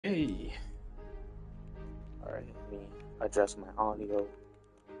Hey, alright, let me adjust my audio.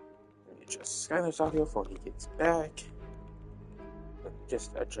 Let me adjust Skylar's audio before he gets back. Let me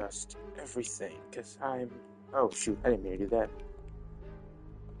just adjust everything, because oh shoot, I didn't mean to do that.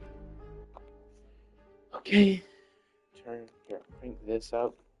 Okay, crank this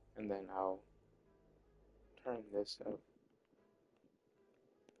up, and then I'll turn this up.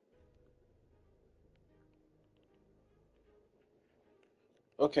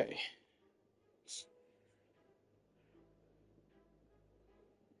 Okay.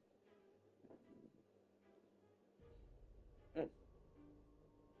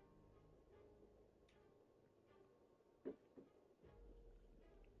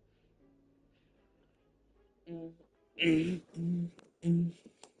 Mm, mm, mm, mm.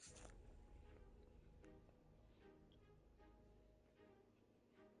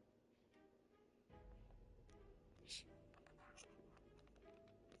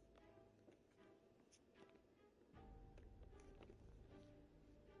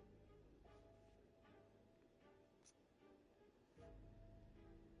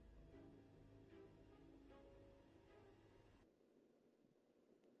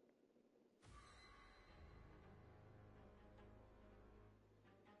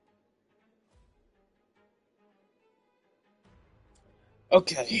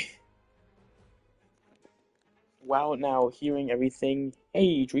 Okay. Wow, now hearing everything.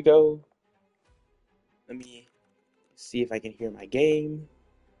 Hey, Drigo. Let me see if I can hear my game.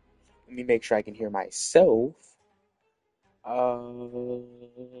 Let me make sure I can hear myself.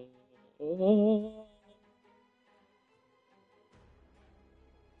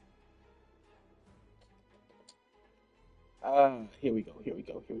 Uh, here we go, here we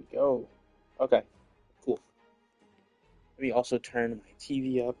go, here we go. Okay, cool. Let me also turn my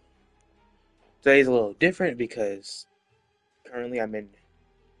TV up. Today's a little different because currently I'm in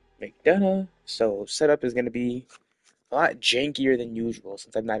McDonough, so setup is going to be a lot jankier than usual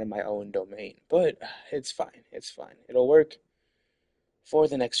since I'm not in my own domain. But it's fine, it's fine. It'll work for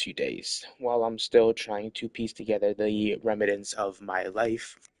the next few days while I'm still trying to piece together the remnants of my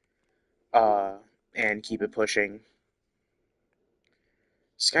life, uh, and keep it pushing.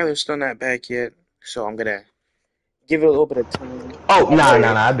 Skylar's still not back yet, so I'm gonna give it a little bit of time. Oh, Oh, there nah, he nah,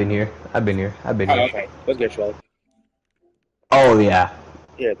 is. nah. I've been here. I've been here. I've been Oh, here. okay. What's good, Troll? Oh, yeah.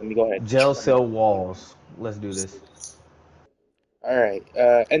 Here, let me go ahead and Gel turn. cell walls. Let's do this. All right.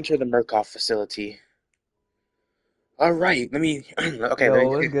 Enter the Murkoff facility. All right. Let me. Okay. Let Yo,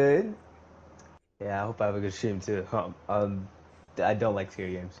 me. what's good? Yeah, I hope I have a good stream too. I don't like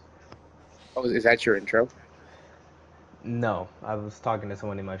scary games. Oh, is that your intro? No, I was talking to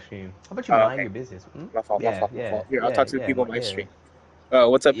someone in my stream. How about you Oh, mind okay. your business? Hmm? My fault. My Yeah, fault. My yeah, fault. Here, I'll yeah, talk to the yeah, people on my yeah. stream.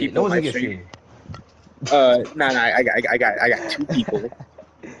 What's up, Yeah, people no on one's my in your stream? stream. Nah, nah. I got two people.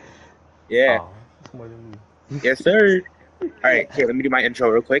 Yeah. Oh, it's more than me. Yes, sir. All right. Here, let me do my intro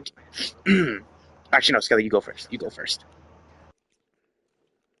real quick. Actually, no, Skelly, you go first. You go first.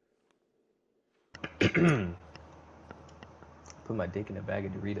 Put my dick in a bag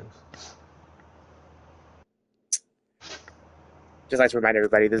of Doritos. Just like to remind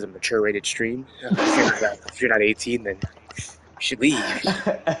everybody, this is a mature rated stream. If you're not 18, then you should leave.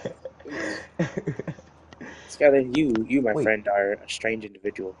 Skylar, you, my Wait, friend, are a strange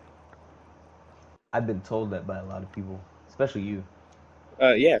individual. I've been told that by a lot of people, especially you.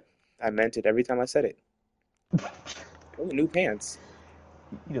 Yeah, I meant it every time I said it. Oh, new pants.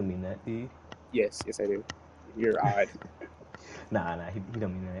 You don't mean that, do you? Yes, yes, I do. You're odd. Nah, nah, he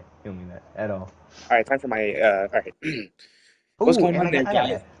don't mean that. He don't mean that at all. All right, time for my. All right. What's Ooh, going and on there,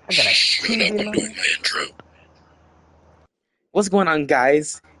 guys? I got a Shut TV up! in I'm my doing room. my intro. What's going on,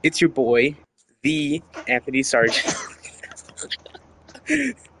 guys? It's your boy, the Anthony Sargent,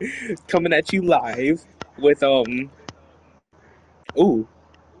 coming at you live with Ooh.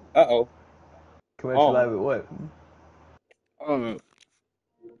 Uh-oh. Commercial Um. live with what? Um.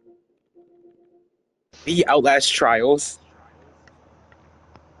 The Outlast Trials.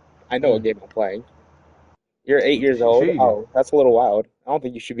 I know what Mm. game I'm playing. You're 8 years old. Sure you do. Oh, that's a little wild. I don't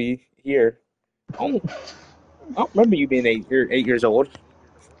think you should be here. I don't remember you being eight. You're 8 years old.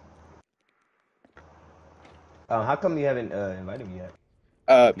 How come you haven't invited me yet?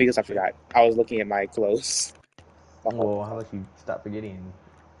 If you Because I check. forgot. I was looking at my clothes. My fault. Well, My how fault. about you stop forgetting?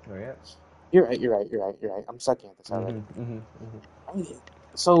 Oh yeah. You're right. You're right. You're right. You're right. I'm sucking at this already. Mhm. Mhm. Mhm. I mean,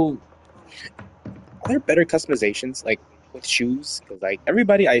 so, are there better customizations like with shoes? Because like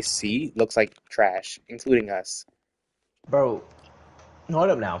everybody I see looks like trash, including us. Bro, hold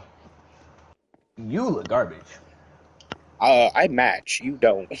up now. You look garbage. I match. You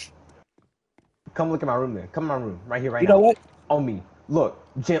don't. Come look at my room then. Come in my room right here, right You know now. what? On me. Look,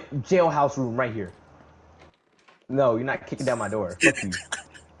 jailhouse room right here. No, you're not kicking down my door. Fuck you.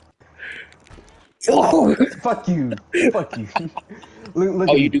 Oh, Fuck you. Fuck you. Look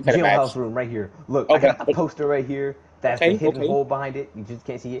oh, at you me. do kind of Jailhouse match. room right here. Look, I Okay, got the poster right here. That's the okay, hidden okay. hole behind it. You just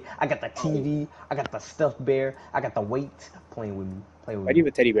can't see it. I got the Oh, TV. I got the stuffed bear. I got the weight. Playing with me. Playing with why do you me.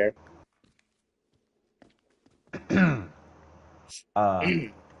 have a teddy bear? uh,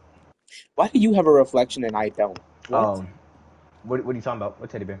 Why do you have a reflection and I don't? What? um, what are you talking about? What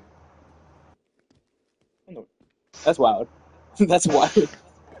teddy bear? I don't know. That's wild. That's wild.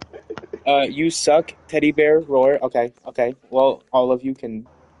 You suck, teddy bear roar. Okay, okay. Well, all of you can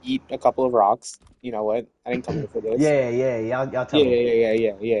eat a couple of rocks. You know what? I didn't come here for this. Yeah. Y'all tell Yeah, him. yeah, yeah, yeah,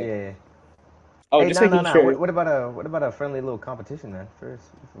 yeah, yeah. Yeah. Oh, Hey, just no. making sure. What about a friendly little competition, man? First,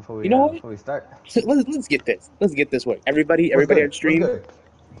 You know what? before we start. Let's get this. Let's get this work. Everybody, What's everybody good? on What's stream. good?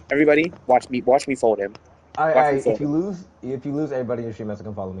 Everybody, watch me fold him. All Watch me right. fold him. If you lose, everybody in your stream has to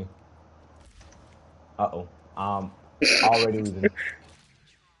come follow me. Uh oh. Already losing.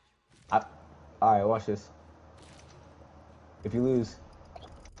 I, all right. Watch this. If you lose,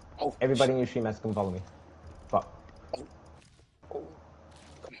 Oh, everybody in your stream has to come follow me. Fuck. oh, oh.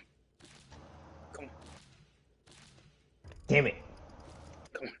 Come on, come on, Damn it.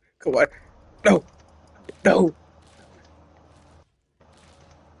 come on, come on. No, no,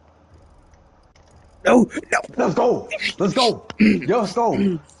 no, Let's go. Let's go. no. Yo, let's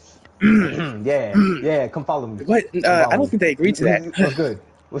go. Yeah. Come follow me. What? Come I follow don't me. think they agreed to that.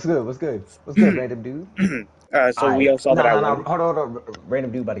 What's good? What's good, random dude? All So we right. all saw that I No. won. Hold on.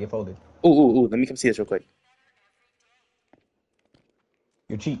 Random dude about to get folded. Ooh. Let me come see this real quick.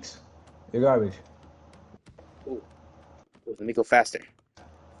 Your cheeks. You're garbage. Ooh, ooh, let me go faster.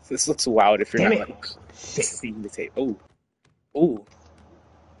 This looks wild if you're Damn not it. like Shit. seeing the tape. Ooh, ooh,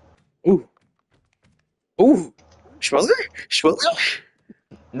 ooh. Schmoller? Schmoller?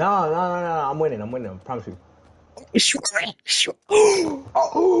 No. I'm winning. I promise you. Schmoller? Schmoller.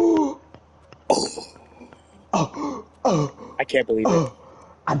 Oh. Oh, Oh. I can't believe it.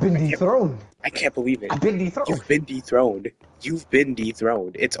 I've been I can't. dethroned. I can't believe it. I've been dethroned. You've been dethroned. You've been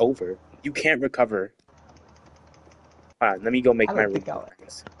dethroned. It's over. You can't recover. Hold on, let me go I make my don't room think I'll. real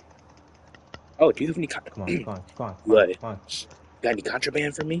fast. Oh, do you have any Come on. good? Come on. Got any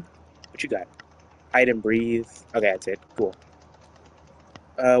contraband for me? What you got? Hide and breathe. Okay, that's it. Cool.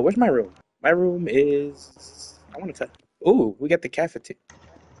 Where's my room? My room is. I want to cut. Ooh, we got the cafeteria.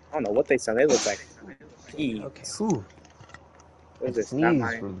 I don't know what they sell. They look like Okay. peas. Whew. What is Had to this? Not sneeze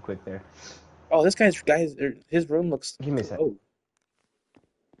mine. really quick there. Oh, this guy's his room looks. Give me a sec. Oh,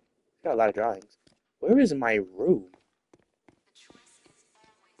 got a lot of drawings. Where is my room?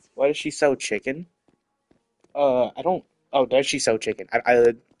 Why does she sell chicken? I don't. Oh, does she sell chicken?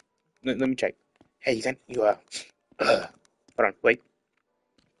 Let me check. Hey, uh hold on, wait.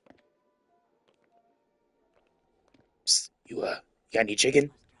 Psst, you got any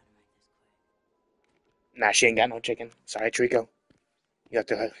chicken? Nah, she ain't got no chicken. Sorry, Trico. You're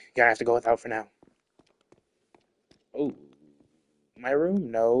gonna have to go without for now. Oh, my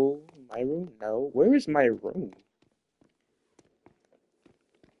room? No. My room? No. Where is my room?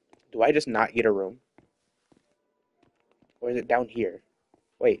 Do I just not get a room? Or is it down here?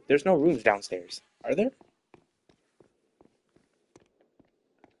 Wait, there's no rooms downstairs. Are there?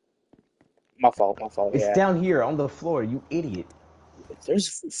 My fault, It's yeah. down here on the floor, you idiot. There's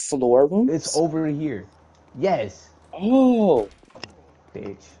floor It's rooms? over here. Yes. Oh,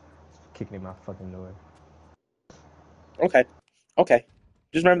 Bitch. Kicking in my fucking door. okay. Okay.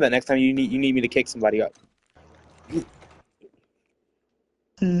 Just remember that next time you need me to kick somebody up. You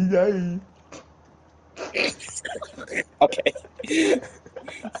okay.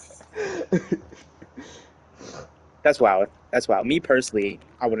 That's wild. That's wild. Me personally,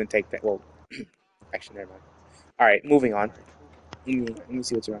 I wouldn't take that. Well, actually, never mind. All right, moving on. Let me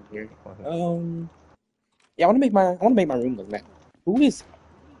see what's around here. Um, yeah, I want to make my room look nice. Who is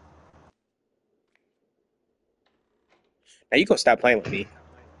now? You go stop playing with me,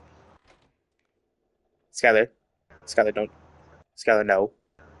 Skylar. Skylar, don't. Skylar, no.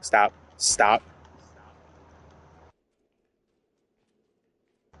 Stop. Stop.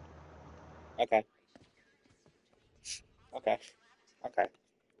 Okay. Okay. Okay.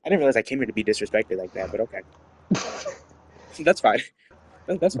 I didn't realize I came here to be disrespected like that, but okay. That's fine.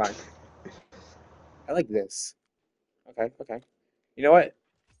 That's fine. I like this. Okay. Okay. You know what?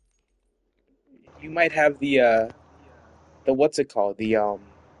 You might have the what's it called? The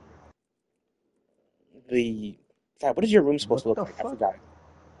God, what is your room supposed to What look the like? I fuck? forgot.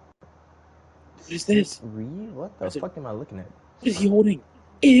 What is Sneak this? read? What What the is it? fuck am I looking at? What is he holding?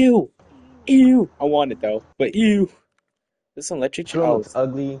 Ew. Ew. I want it though, but ew. This one electric This chair. room Oh, looks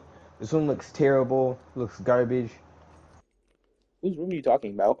ugly. This room looks terrible. Looks garbage. whose room are you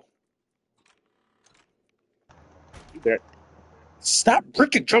talking about? You better stop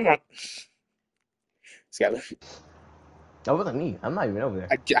freaking drum on. Skylar, That wasn't me. I'm not even over there.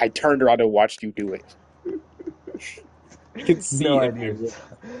 I turned around and watched you do it. You can No see in my idea. room.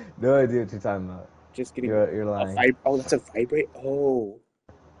 No idea what you're talking about. Just getting You're a lying. vibe. Oh, that's a vibrate. Oh,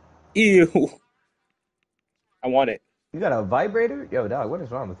 ew. I want it. You got a vibrator? Yo, dog, what is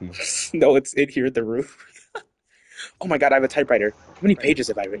wrong with you? No, it's in here at the roof. Oh my god, I have a typewriter. How many pages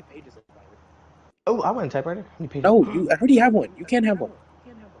have I written? Oh, I want a typewriter. How many pages? No, you. I already have one. You can't have one.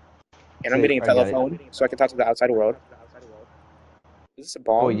 And I'm Sick. getting a I got it. telephone so I can talk to the outside world. Is this a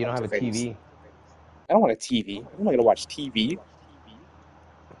Oh, bomb? you Oh, don't it's have a a face. TV? I don't want a TV. I'm not gonna watch TV.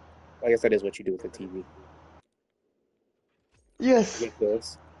 I guess that is what you do with a TV. Yes. Get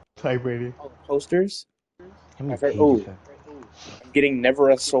this. Typewriter. Oh, posters. How many I've heard. pages? Oh, I'm getting Never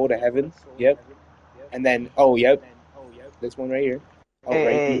a Soul to Heaven. Yep. And then, oh, yep. This one right here. Oh, Hey,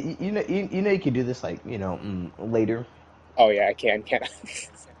 right hey, here. you know you could do this like later. Oh, yeah, I can. Can't.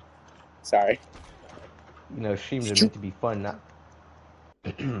 Sorry. You know, streams are Shoot. meant to be fun, not.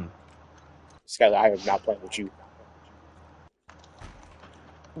 Skylar, I am not playing with you.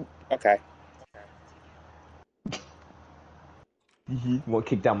 Okay. Won't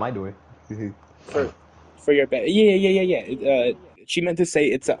kick down my door. For for your bed. Yeah, yeah, yeah, yeah. She meant to say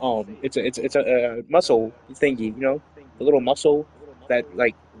it's a muscle thingy. You know, the little muscle that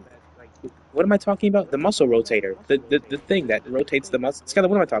like. What am I talking about? The muscle rotator. The thing that rotates the muscle. Skylar,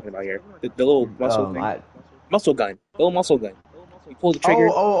 what am I talking about here? The little muscle thing. I. Muscle gun. The little muscle gun. You pull the Oh, trigger.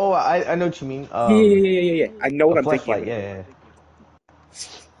 oh, oh! I know what you mean. Yeah, yeah, yeah, yeah, yeah, yeah. I know A what I'm thinking flashlight. about. Yeah, yeah.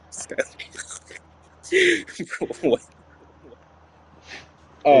 What?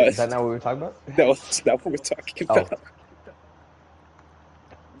 Yeah. Uh, Is that not what we were talking about? no, that's not what we're talking Oh, about.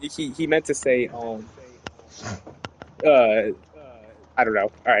 He meant to say uh I don't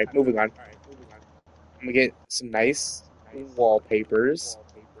know. All right, moving on. I'm gonna get some nice wallpapers.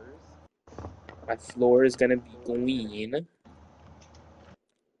 My floor is gonna be green.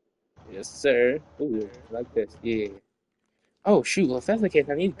 Yes, sir. Ooh, I like this. Yeah. Oh shoot. Well, if that's the case,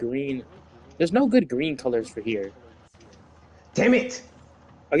 I need green. There's no good green colors for here. damn it!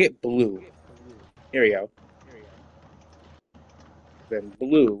 I'll get blue. Here we go. Then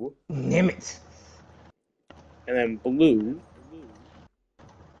blue, Damn it! and then blue,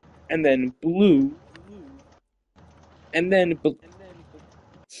 and then blue, and then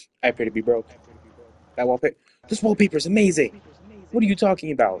I appear to be broke. That wallpaper. This wallpaper is amazing. What are you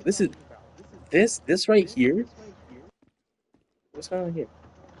talking about? This right here. What's going on here?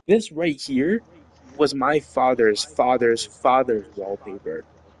 This right here was my father's wallpaper.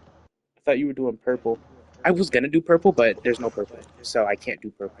 I thought you were doing purple. I was gonna do purple, but there's no purple, so I can't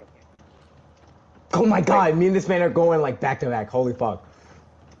do purple. Oh my Like, god! Me and this man are going like back to back. Holy fuck!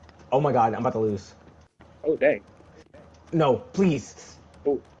 Oh my god! I'm about to lose. oh dang. No, please.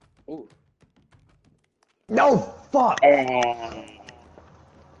 Oh, oh. No, fuck. Ah.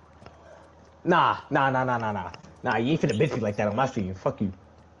 Nah, nah, nah, nah, nah, nah. Nah, you ain't finna bitch me like that on my stream. Fuck you.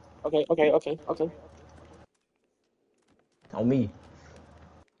 Okay, okay, okay, okay. On me.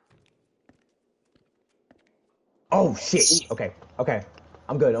 Oh shit. Okay, okay.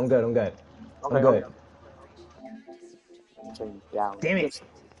 I'm good. I'm good. I'm good. I'm Okay, okay. good. Turn it down Damn it, just.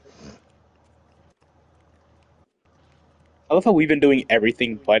 I love how we've been doing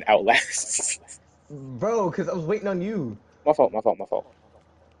everything but Outlast. bro. Cause I was waiting on you. My fault, my fault, my fault.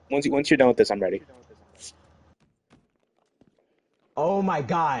 Once you're done with this, I'm ready. Oh my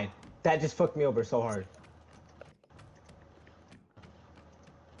god. That just fucked me over so hard.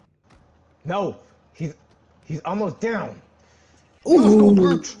 No, he's almost down. Let's go, Ooh.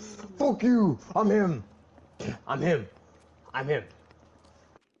 bitch. Fuck you. I'm him. I'm him. I'm him.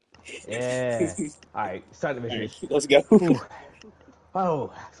 Yeah. All right. Start the All right, missions. let's go. Whew.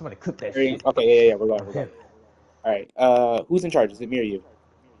 Oh, somebody clip that shit. Okay, yeah, yeah, yeah, we're going, I'm we're him. going. All right. Who's in charge? Is it me or you?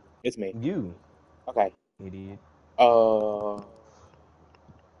 It's me. You, Okay. idiot. Uh,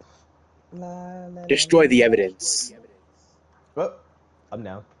 La la la destroy la the la. evidence. Oh, I'm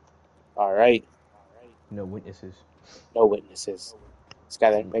down. All right. No witnesses. No witnesses.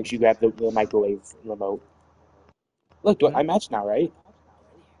 Skyler, No make sure you grab witnesses. the microwave remote. Look, Hmm? I match now, right?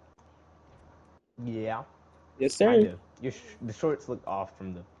 Yeah, Yes, kind sir. of. The shorts look off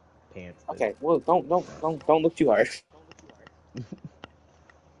from the pants, but Okay. Well, don't look too hard.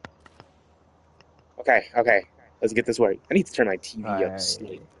 Okay, okay. Let's get this work. I need to turn my TV up alright.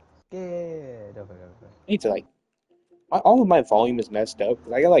 slightly. Yeah, definitely. I need to like all of my volume is messed up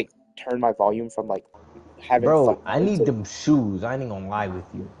because I gotta like turn my volume from like having fun Bro, I need mentally. them shoes. I ain't gonna lie with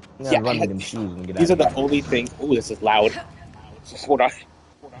you. You Yeah, gotta run me them shoes when we get these out are of the here. only things. Oh, this is loud. Hold on.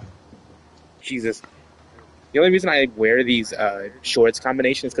 Jesus. The only reason I wear these shorts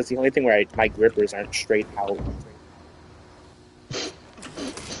combination is because the only thing where my grippers aren't straight out.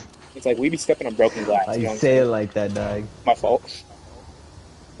 It's like we be stepping on broken glass. You I know what I'm say it saying? like that, dog. My fault.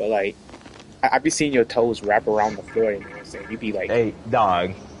 But like, I be seeing your toes wrap around the floor. You know what I'm saying? You be like, Hey,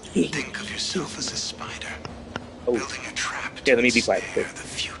 dog. Think of yourself as a spider, oh, building a trap here, to let me be quiet. ensnare the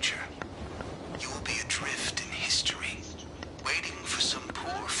future. You will be adrift in history, waiting for some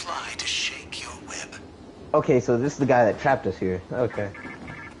poor fly to shake your web. Okay, so this is the guy that trapped us here. Okay.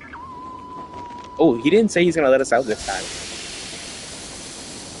 Oh, he didn't say he's gonna let us out this time.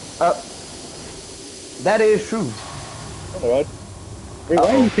 Uh, that is true. Oh my god. Wait, why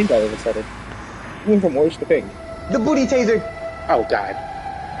do you Uh-oh. think all of a sudden? You went from worse to thing. The booty taser! Oh god.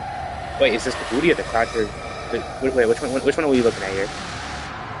 Wait, is this the booty or the crotch or wait, which one? Which one are we looking at here?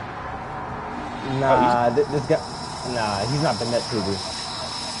 Oh, Nah, this guy... Nah, he's not the net taser.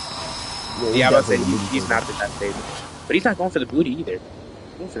 Yeah, he's yeah, I'm about to say definitely the booty he's not taser. the best taser, but he's not going for the booty either.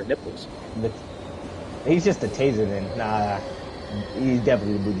 He's going for the nipples. The, he's just a taser then. Nah, he's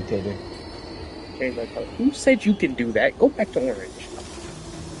definitely the booty taser. Change my color. Who said you can do that? Go back to orange.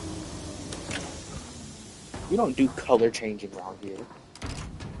 You don't do color changing around here.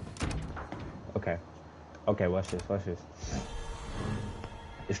 Okay. Okay, watch this, watch this.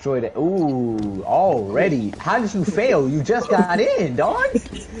 Destroy that. Ooh, already. How did you fail? You just got in, dog.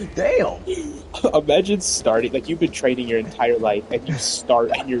 Damn. Imagine starting like you've been training your entire life and you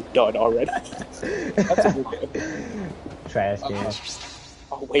start and you're done already. That's a good game. Trash can.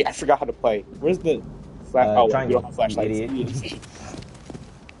 Oh wait, I forgot how to play. Where's the flash? Oh, wait, we don't Triangle, have you flashlights. idiot.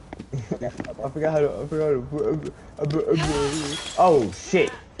 Okay, okay. I forgot how to. Oh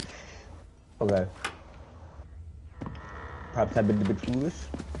shit. Okay. Perhaps I've been a bit foolish.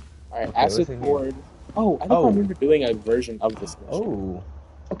 All right, Okay, what's acid in here? cord. Oh, I think I Oh. remember doing a version of this mission. Oh.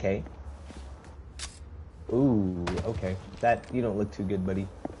 Okay. Ooh. Okay. That you don't look too good, buddy.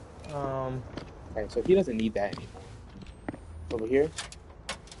 Okay, so he doesn't need that anymore. Over here,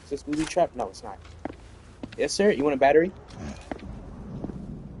 is this booby trap? No, it's not. Yes, sir. You want a battery?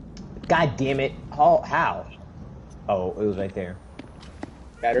 God damn it. How? Oh, it was right there.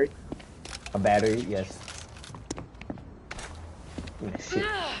 Battery? A battery. Yes. Shit.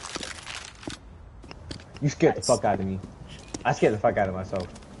 You scared the fuck out of me. I scared the fuck out of myself.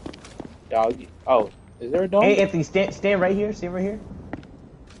 Dog. Oh, is there a dog? Hey, Anthony, stand right here. Stand right here.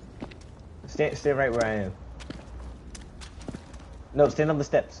 Stand right where I am. No, stand on the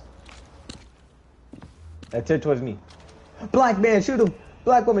steps. Turn towards me. Black man, shoot him.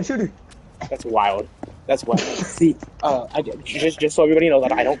 Black woman, shoot her. That's wild. That's wild. See, just so everybody knows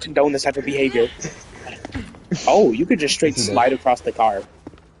that I don't condone this type of behavior. Oh, you could just straight slide across the car.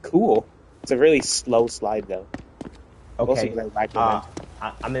 Cool. It's a really slow slide though. Okay.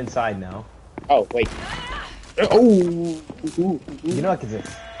 I'm inside now. Oh wait. Oh. You know I can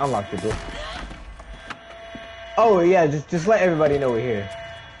just unlock the door. Oh yeah, just let everybody know we're here.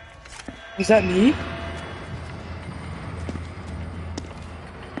 Is that me?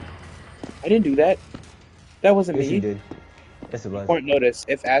 I didn't do that. That wasn't Yes, me. you did. Yes, it was. Important notice: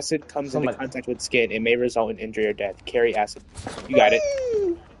 if acid comes into contact with skin, it may result in injury or death. Carry acid. You got it.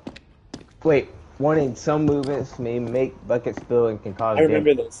 Wait, warning: some movements may make bucket spill and can cause I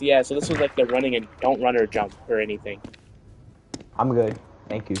remember damage. this. Yeah, so this was like the running and don't run or jump or anything. I'm good.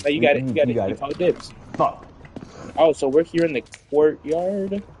 Thank you. No, you got it. You got You it. got You it. called dibs. Fuck. Oh, so we're here in the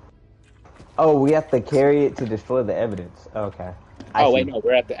courtyard. Oh, we have to carry it to destroy the evidence. Okay. I Oh see. wait, no,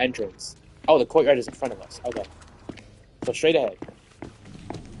 we're at the entrance. Oh, the courtyard is in front of us. Okay, so straight ahead.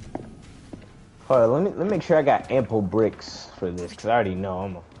 Hold on, let me make sure I got ample bricks for this, because I already know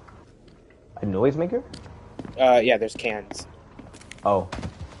I'm a noisemaker? Yeah, there's cans. Oh.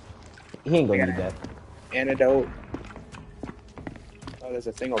 He ain't gonna need that. Antidote. Oh, there's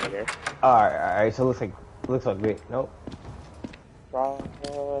a thing over there. Alright, so it looks like great. Nope. I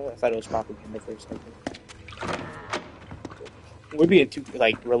thought it was propaganda for a second. We're being too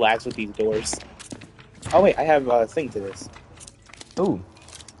like relaxed with these doors. Oh wait, I have a thing to this. Ooh.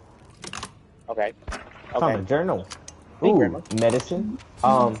 Okay. Found a Okay. journal. Thank you very Ooh, much. medicine.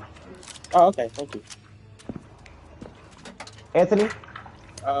 Oh, okay. Thank you. Anthony? Give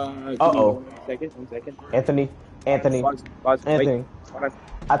me Uh-oh. 1 second. 1 second. Anthony? Pause, wait. Anthony? Hold on.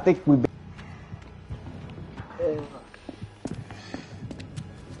 I think we...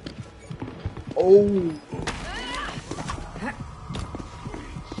 Oh.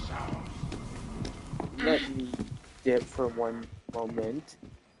 Let me dip for one moment.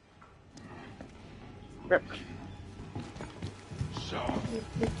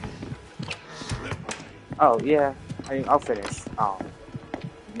 Oh yeah, I'll finish.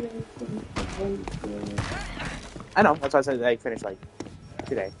 I know. That's why I said I finish like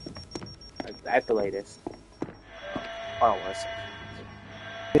today, at the latest. Or worse.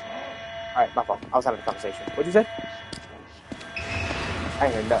 All right, my fault. I was having a conversation. What'd you say? I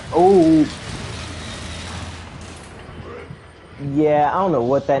heard that. Oh, Yeah, I don't know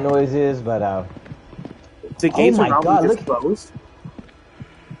what that noise is, but the oh gates my around me god, just look, closed.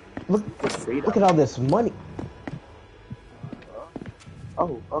 look, With look freedom. at all this money.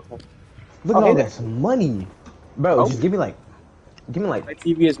 Oh, okay. Look Oh, at hey all there. this money, bro. Oh, Just give me like my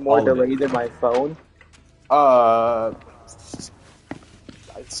TV is more all of it. delayed than my phone. Uh,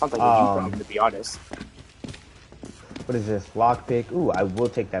 it sounds like a you problem, to be honest. What is this? Lockpick. Ooh, I will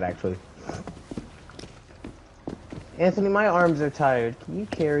take that actually. Anthony, my arms are tired. Can you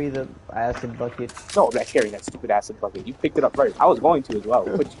carry the acid bucket? No, I'm not carrying that stupid acid bucket. You picked it up first. I was going to as well,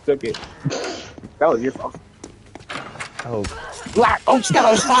 but you took it. That was your fault. Oh. Black. Oh,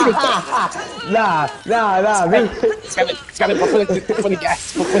 Skylar, give me that. Nah, me. Skylar, before the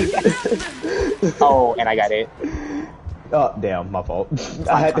gas, before the gas. Oh, and I got it. Oh, damn, my fault. I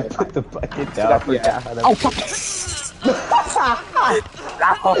Fine, had to fine, put fine. the bucket So down. I that, yeah. forgot how to. Oh, come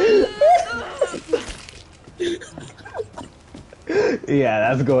Yeah,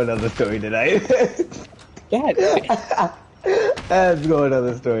 that's going on the story tonight. God. That's going on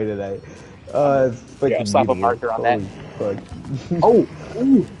the story tonight. It's Yeah, fucking slap a beautiful. marker on that. Holy fuck. Oh,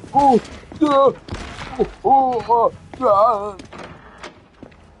 ooh, oh,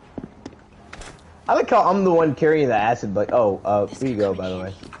 I like how I'm the one carrying the acid bucket. Oh, here you go, by the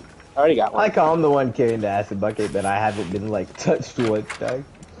way. I already got I one. like how I'm the one carrying the acid bucket, but I haven't been, like, touched once, dog.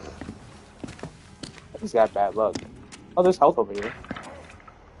 I just got bad luck. Oh, there's health over here.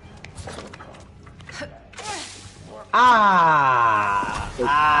 Ah!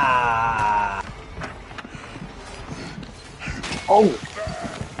 Ah! Oh!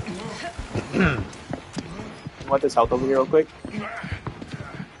 You want this health over here real quick?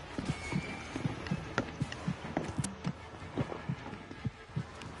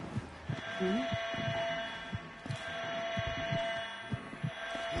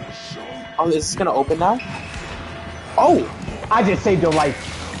 Oh, is this gonna open now? Oh! I just saved your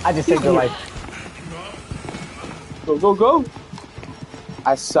life. I just saved your life. Go, go, go!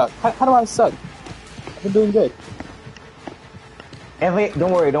 I suck. How do I suck? I've been doing good. Anthony,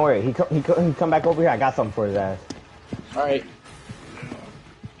 don't worry. He come back over here. I got something for his ass. Alright.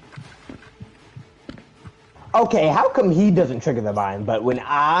 Okay, how come he doesn't trigger the mine, but when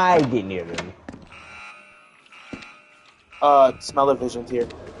I get near him? Smell of visions here.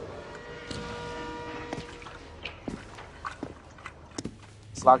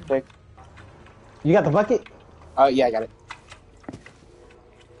 It's lockpick. You got the bucket? Yeah, I got it.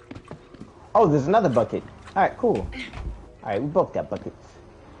 Oh, there's another bucket. Alright, cool. Alright, we both got buckets.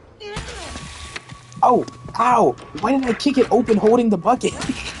 Oh! Ow! Why did I kick it open holding the bucket?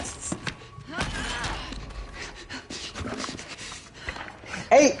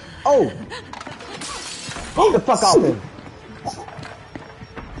 Hey! Oh! Get the fuck off him!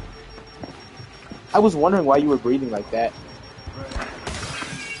 I was wondering why you were breathing like that.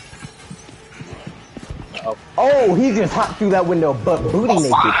 Uh-oh. Oh, he just hopped through that window, but booty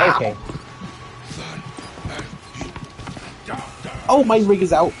naked. Okay. Oh, my rig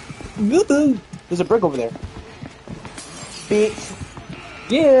is out. There's a brick over there. Bitch.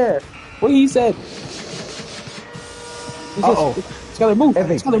 Yeah! What he said. Uh-oh. It's gotta move.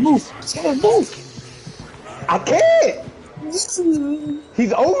 Evan. It's gotta move. It's gotta move. I can't!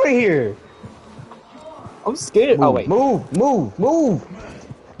 He's over here! I'm scared. Move, Oh, wait. Move!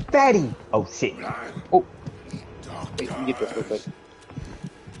 Fatty! Oh, shit. Oh. Wait, let me get this real quick.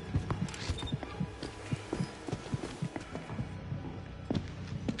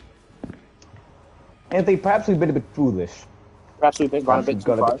 Anthony, perhaps we've been a bit foolish. Perhaps we've gone a Perhaps bit we've too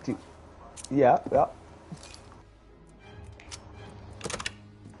gone far. a bit too... Yeah.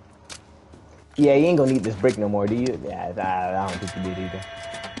 Yeah, you ain't gonna need this brick no more, do you? Yeah, I don't think you did either.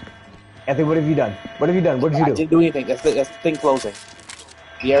 Anthony, what have you done? What did you I do? didn't do anything. That's the thing closing.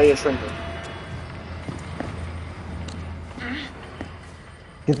 The area is shrinking.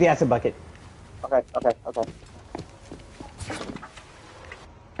 Get the acid bucket. Okay.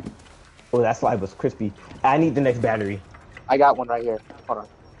 Oh, that slide was crispy. I need the next battery. I got one right here. Hold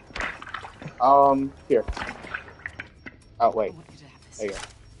on. Here. Oh, wait. There you go.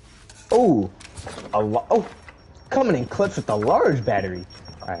 Oh, coming in clutch with the large battery.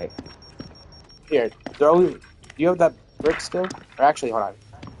 All right. Here. Do you have that brick still? Or actually, hold on.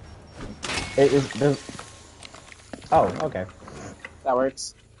 There's Oh, okay. That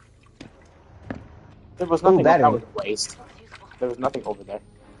works. There was Ooh, nothing. That was battery. a waste. There was nothing over there.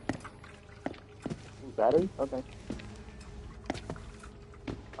 Ooh, battery? Okay.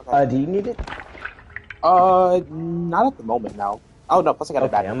 Okay. Do you need it? Not at the moment, no. Oh no, plus I got a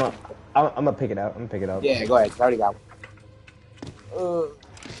Okay, battery. I'm gonna pick it out. I'm gonna pick it up. Yeah, go ahead. I already got one.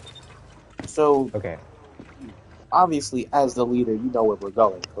 So Okay. obviously, as the leader, you know where we're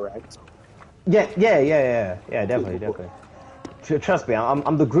going, correct? Yeah. Cool, Definitely, cool, cool. definitely. Trust me,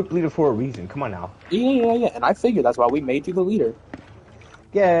 I'm the group leader for a reason. Come on now. Yeah. And I figured that's why we made you the leader.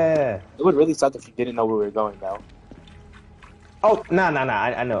 Yeah. It would really suck if you didn't know where we were going, though. Oh, no.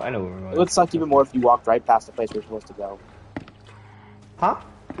 I know where we're It going. would suck even Trust me. more if you walked right past the place we were supposed to go. Huh?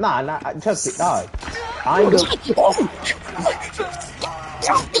 Nah. Trust me, dog. I'm the.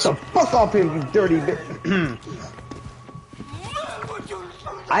 Get the fuck off here, you dirty bit.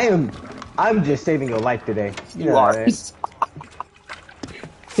 I am. I'm just saving your life today. You know You are. that, I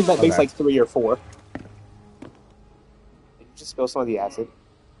think that right? makes Okay. like 3 or 4. Did you just spill some of the acid?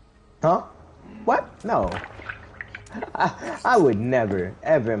 Huh? What? No. I would never,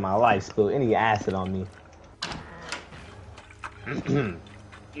 ever in my life spill any acid on me.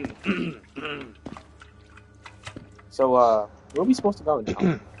 So, where are we supposed to go now?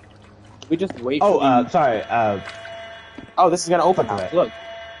 Did we just wait for Oh, the... sorry. Oh, this is gonna open Fuck now. that. Look.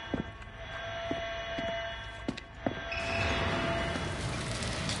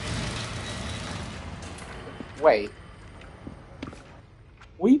 Wait.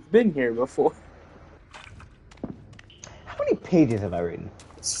 We've been here before. How many pages have I written?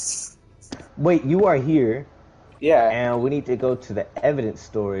 Wait, you are here, Yeah. and we need to go to the evidence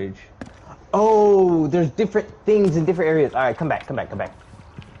storage. Oh, there's different things in different areas. All right, come back.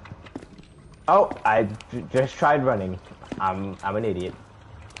 Oh, I just tried running. I'm an idiot.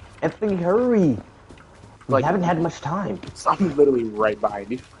 Anthony, hurry! We Like, haven't had much time. I'm literally right behind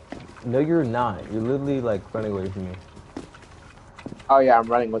you. No, you're not. You're literally like running away from me. Oh yeah, I'm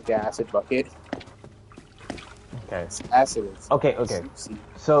running with the acid bucket. Okay. Acid is Okay. juicy.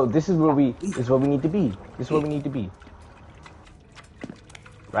 So this is where we need to be. This is where we need to be.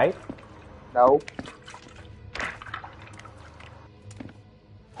 Right? No.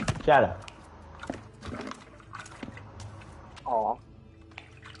 Shut up. Aw.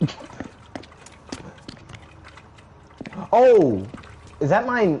 Oh! Is that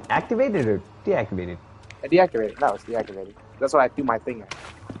mine activated or deactivated? Deactivated. No, it's deactivated. That's what I threw my thing at.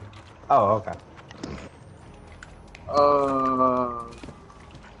 Oh, okay.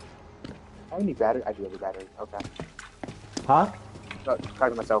 How many battery? I do have a battery. Okay. Huh? No, talking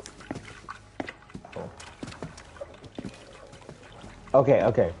to myself. Oh.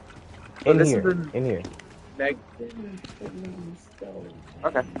 Okay. So In this here. is the In here. neg.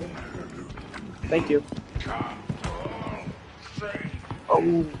 Okay. Thank you.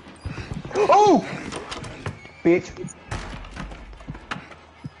 Oh. Oh! Bitch.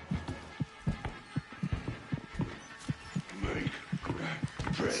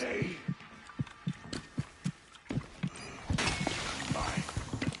 Ready?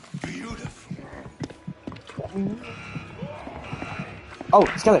 Beautiful. Oh,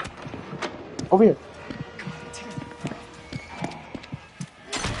 skeleton. Over here.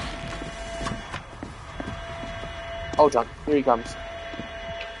 Oh, John. Here he comes.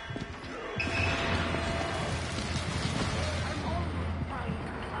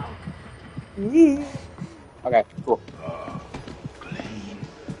 Okay, cool.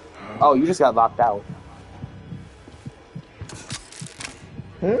 Oh, you just got locked out.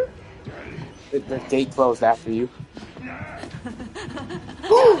 Hmm? The gate closed after you.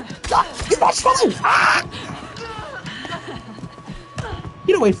 Get that phone! Ah!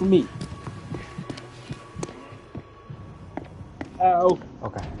 Get away from me! Ow.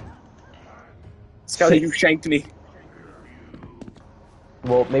 Okay. Skelly, Shit. you shanked me.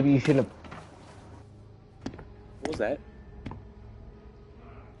 Well, maybe you shouldn't have. What was that?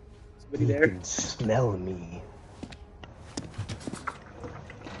 Somebody You there? can smell me.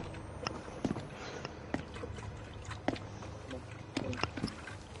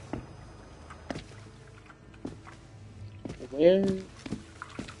 Where?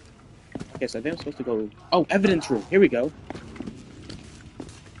 Okay, so I think I'm supposed to go. Oh, evidence room. Here we go.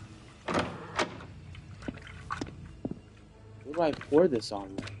 Where do I pour this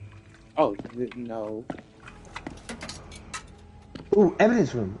on? Oh, no. Ooh,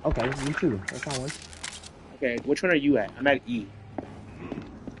 evidence room. Okay, me too. That's not one. Okay, which one are you at? I'm at E.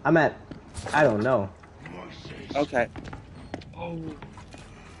 I'm at. I don't know. Okay. Oh.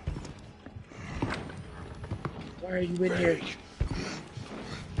 Why are you in here?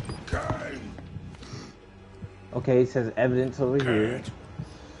 Okay, it says evidence over here.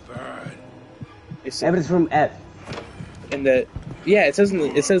 It's Evidence room F. in the yeah. It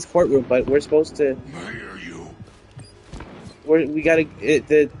says courtroom, but we're supposed to. We gotta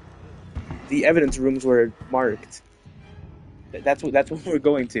the evidence rooms were marked. That's what we're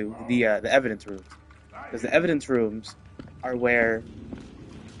going to the evidence rooms, because the evidence rooms are where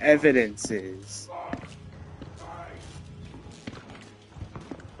evidence is.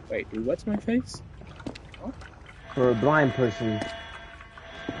 Wait, dude, what's my face? What? For a blind person.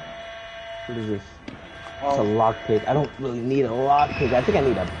 What is this? It's a Oh, lockpick. I don't really need a lockpick. I think I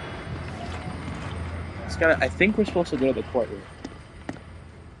need a... it's gotta. I think we're supposed to go to the courtroom.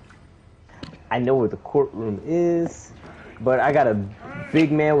 I know where the courtroom is, but I got a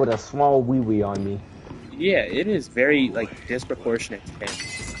big man with a small wee-wee on me. Yeah, it is very like disproportionate to him.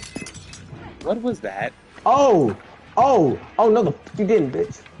 What was that? Oh! Oh! Oh, no, the f you didn't,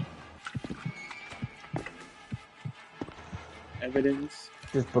 bitch. Evidence.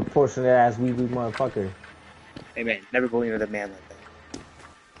 Disproportionate ass wee-wee motherfucker. Hey man, never believe in a man like that.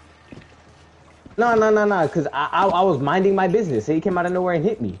 No, because I was minding my business. So he came out of nowhere and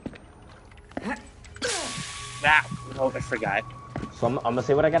hit me. Ah, oh, I forgot. So I'm going to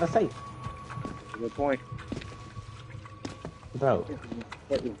say what I got to say. That's a good point. Bro.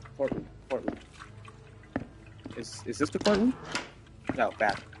 Courtroom. Is this the courtroom? No,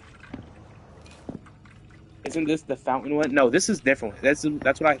 back. Isn't this the fountain one? No, this is different. That's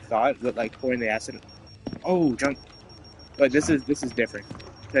what I thought with like pouring the acid. Oh, jump! But this is different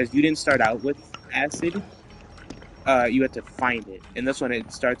because you didn't start out with acid. You had to find it, and this one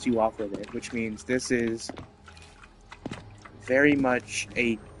it starts you off with it, which means this is very much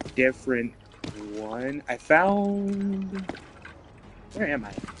a different one. I found. Where am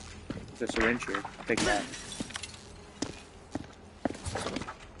I? The syringe here. I'll take that.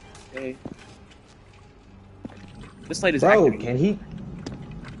 Okay. This light is Bro, activated.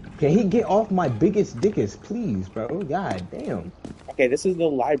 can he get off my biggest dickest, please, bro? God damn. Okay, this is the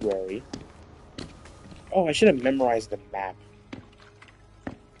library. Oh, I should have memorized the map.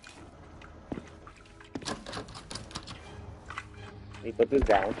 Let me put this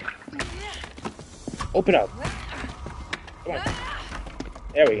down. Open up. Come on.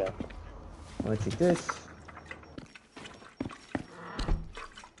 There we go. I'm gonna take this.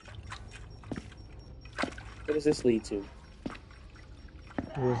 What does this lead to?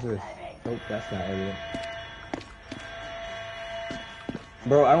 What is this? Nope, that's not evident.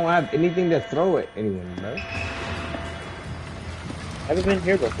 Bro, I don't have anything to throw at anyone, bro. Haven't been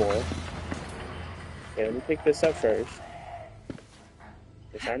here before. Okay, let me pick this up first.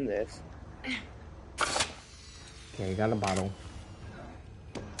 Disarm this. Okay, got a bottle.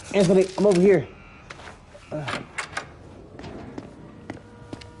 Anthony, I'm over here.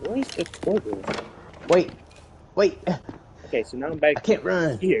 Where's the courtroom? Wait. Okay, so now I'm back I can't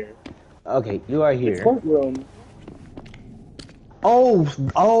run. here. Okay, you are The here. courtroom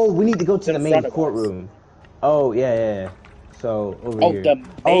Oh, we need to go to in the main front of us. courtroom. Oh, yeah. So, over Oh, here. the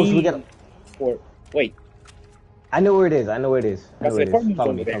Oh, so we got... main court. Wait, I know where it is. that's the courtroom's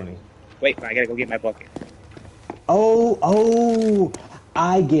Follow over there. me. Wait, I gotta go get my bucket. Oh,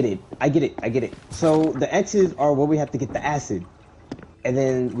 I get it. So the X's are where we have to get the acid. And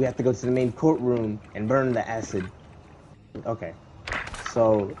then we have to go to the main courtroom and burn the acid. Okay.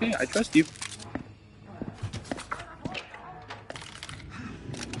 So, Okay, I trust you.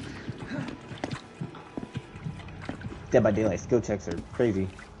 Dead by Daylight skill checks are crazy.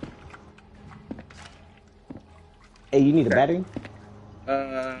 Hey, you need a battery?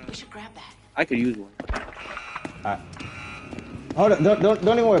 We should grab that. I could use one. Hold on, don't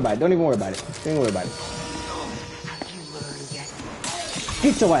even worry about it. Don't even worry about it. Have you learned yet?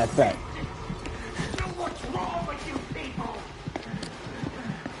 Get your ass back. What's wrong with you people?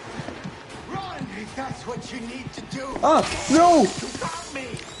 Run if that's what you need to do. Oh, no! You got me.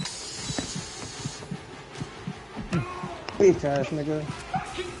 Bitch ass nigga.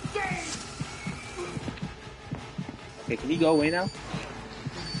 Okay, can you go away now?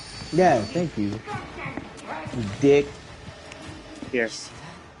 Yeah, thank you. You dick. Here.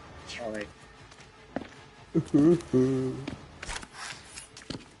 Alright.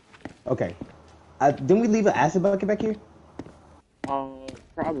 Okay. Didn't we leave an acid bucket back here?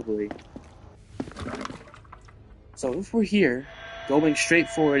 Probably. So if we're here, going straight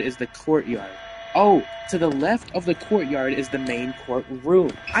forward is the courtyard. Oh, to the left of the courtyard is the main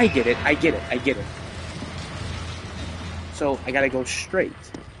courtroom. I get it. So I gotta go straight.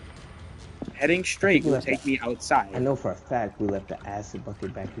 Heading straight will take me outside. I know for a fact we left the acid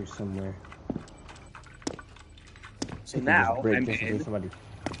bucket back here somewhere. So now I'm in somebody.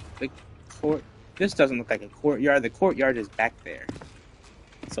 the court. this doesn't look like a courtyard. The courtyard is back there.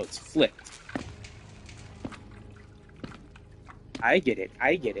 So it's flipped. I get it.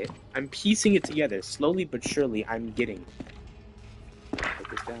 I get it. I'm piecing it together. Slowly but surely, I'm getting it. Put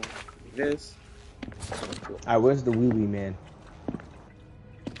this down. Give me this. Cool. Alright, where's the wee wee man?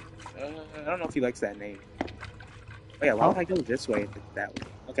 I don't know if he likes that name. Oh yeah, why would I go this way if it's that way?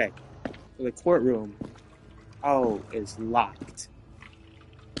 Okay. So the courtroom, is locked.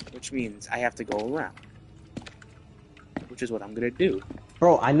 Which means I have to go around. Which is what I'm gonna do.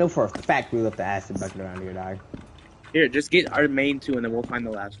 Bro, I know for a fact we left the acid bucket around here, dog. Here, just get our main two and then we'll find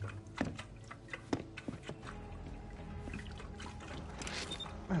the last one.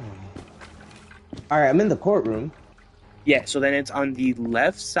 Alright, I'm in the courtroom. Yeah, so then it's on the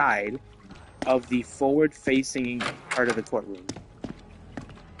left side of the forward-facing part of the courtroom.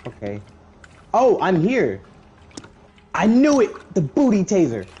 Okay. Oh, I'm here. I knew it! The booty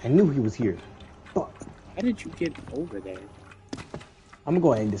taser. I knew he was here. Fuck. How did you get over there? I'm gonna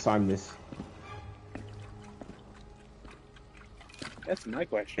go ahead and disarm this. That's my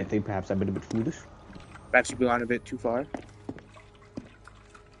question. I think perhaps I've been a bit foolish. Perhaps you've gone a bit too far.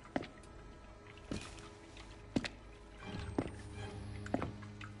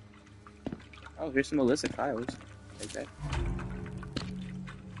 Oh, here's some illicit files. Like that.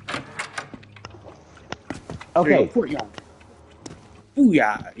 Okay. Courtyard.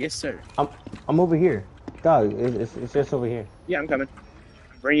 Booyah! Yes, sir. I'm over here. Dog, it's just over here. Yeah, I'm coming.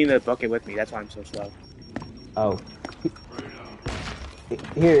 I'm bringing the bucket with me. That's why I'm so slow. Oh.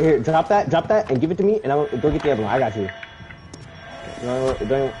 Here, drop that, and give it to me, and I'll go get the other one. I got you.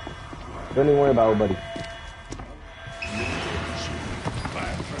 Don't even worry about it, buddy.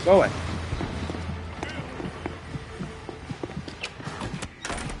 Go away.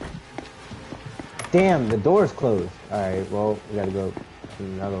 Damn, the door's closed. Alright, well, we gotta go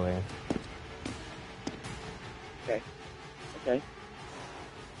another way. Okay. Okay.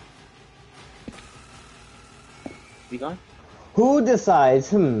 You gone? Who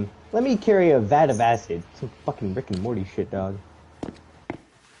decides, let me carry a vat of acid? Some fucking Rick and Morty shit, dog.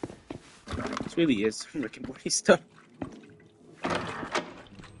 This really is some Rick and Morty stuff.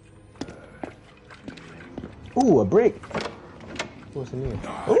 Ooh, a brick. What's in here?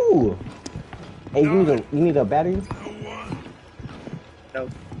 Ooh! Hey, you need a battery? No.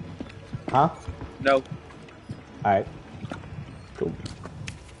 Huh? No. Alright. Cool.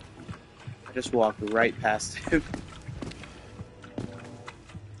 I just walked right past him.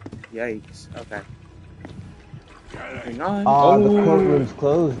 Yikes. Okay. Hang on. Oh, the courtroom's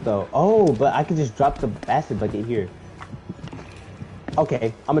closed, though. Oh, but I could just drop the acid bucket here.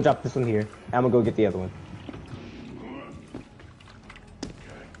 Okay, I'm gonna drop this one here, and I'm gonna go get the other one.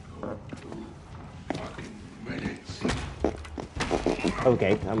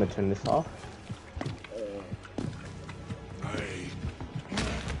 Okay, I'm gonna turn this off.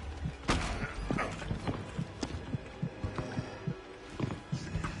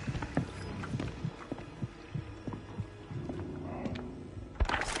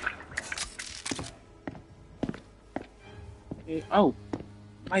 Oh,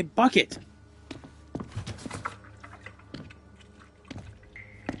 my bucket.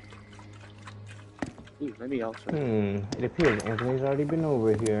 Ooh, let me also. It appears Anthony's already been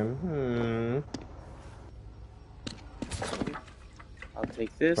over here. I'll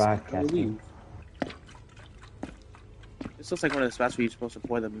take this. And Broadcasting. leave. This looks like one of the spots where you're supposed to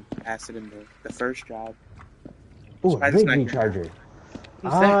pour the acid in the first job. Ooh, Surprised a it's not big here. recharger.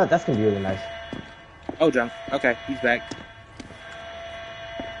 Who's that? That's gonna be really nice. Oh, John. Okay, he's back.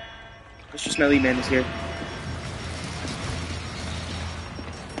 Mr. Smelly Man is here.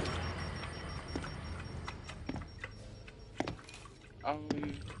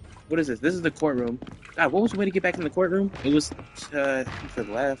 What is this? This is the courtroom. God, what was the way to get back in the courtroom? It was to the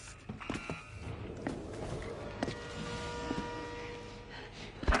left.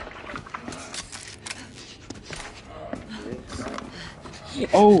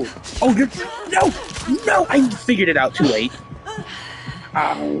 Oh, you're no! I figured it out too late.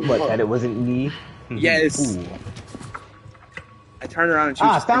 What? That it wasn't me? Yes. Ooh. I turned around and she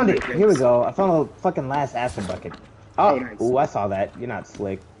I just found did it. my Here we face. go. I found the fucking last acid bucket. Oh, nice. Ooh, I saw that. You're not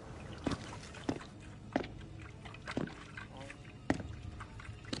slick.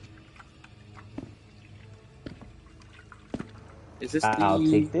 Is this I'll the?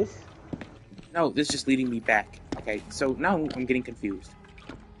 take this. No, this is just leading me back. Okay, so now I'm getting confused.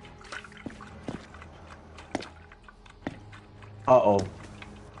 Uh-oh.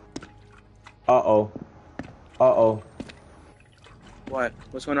 Uh-oh. Uh-oh. What?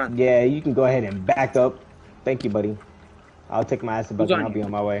 What's going on? Yeah, you can go ahead and back up. Thank you, buddy. I'll take my acid bucket and on I'll be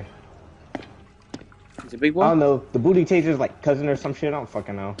on my way. Is it a big I boy? don't know. The booty taser's like cousin or some shit. I don't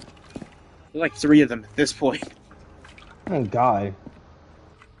fucking know. There's like 3 of them at this point. Oh god.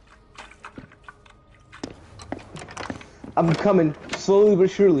 I'm coming slowly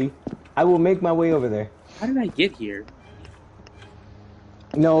but surely. I will make my way over there. How did I get here?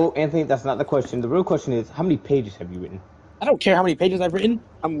 No, Anthony, that's not the question. The real question is, how many pages have you written? I don't care how many pages I've written.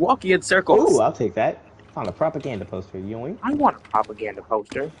 I'm walking in Oh, circles. I'll take that. Found a propaganda poster. You want? I want a propaganda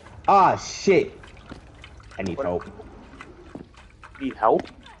poster. Ah, shit. I need What? help. Need help?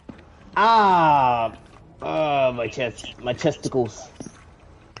 Ah, my chest, my chesticles.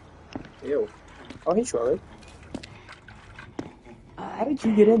 Ew. Oh, hey, Charlotte. How did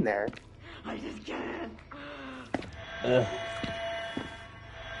you get in there? I just can't. Ugh.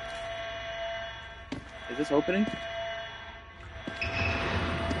 Is this opening?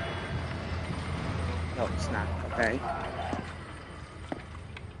 No, it's not. Okay.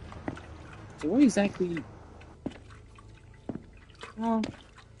 So what exactly? Oh.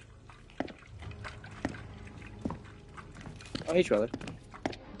 Oh, hey, Charlotte.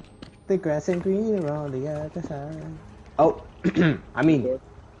 The grass and green are on the other side. Oh, I mean, There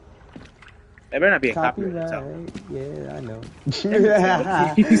better not be a copyright. copyright. Yeah, I know.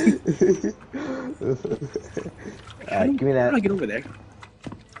 Alright, give me How do I that. get over there?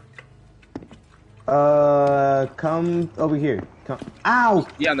 Come over here. Come. Ow!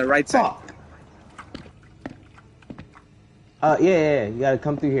 Yeah, on the right side. Fuck. Yeah. You gotta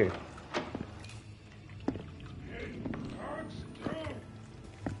come through here.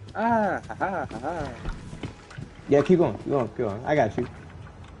 Ah, ha, ha, ha, ha. Yeah, keep going. I got you.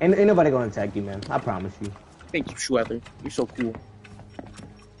 Ain't nobody gonna attack you, man. I promise you. Thank you, Schweller. You're so cool.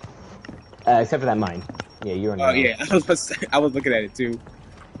 Except for that mine. Yeah, you're on Oh, your yeah. I was looking at it, too.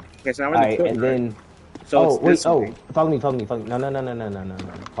 Okay, so now we're in the Alright, and courtyard. then... So oh, it's wait, this way. follow me. No.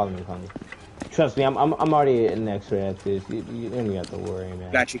 Follow me. Trust me, I'm already an expert at this. You don't even have to worry,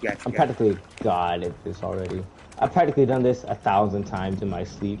 man. Got you. I'm practically god at this already. I've practically done this 1,000 times in my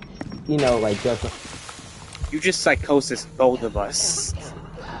sleep. You know, like just... You just psychosis both of us.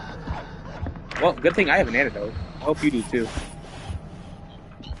 Well, good thing I have an antidote. I hope you do, too.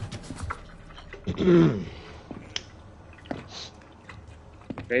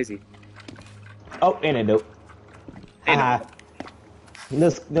 Crazy. Oh, antidote. Antidote.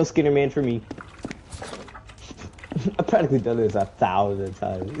 No Skinner Man for me. I've practically done this 1,000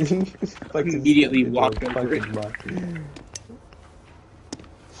 times. Immediately walked over it.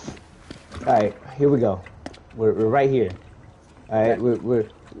 Alright, here we go. We're right here. Alright,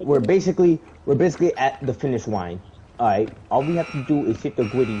 we're basically at the finish line. Alright, all we have to do is hit the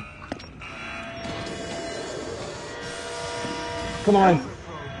Gwitty. Come on.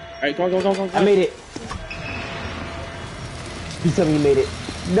 Alright, go. I made it. Please tell me you made it.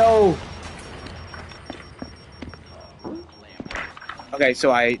 No. Okay,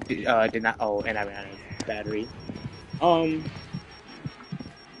 so I did not. Oh, and I ran out of battery. Oh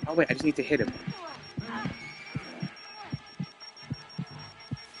wait, I just need to hit him.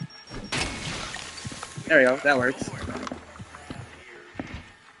 There we go. That works.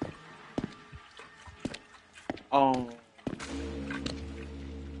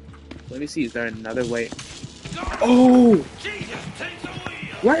 Let me see. Is there another way? Oh!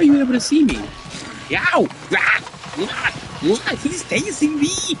 Why are you able to see me? Yow! What? He's tasing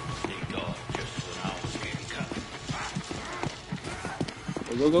me! Go.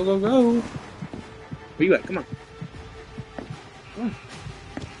 Where you at? Come on.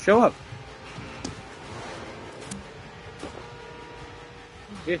 Show up.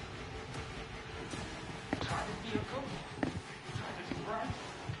 Yeah.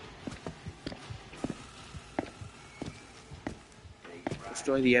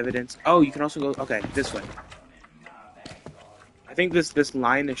 Destroy the evidence. Oh, you can also go. Okay, this way. I think this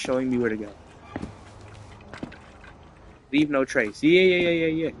line is showing me where to go. Leave no trace.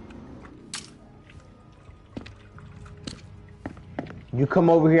 Yeah. You come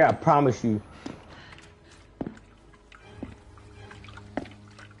over here, I promise you.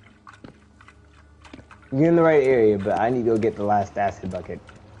 You're in the right area, but I need to go get the last acid bucket.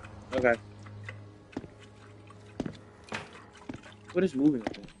 Okay. What is moving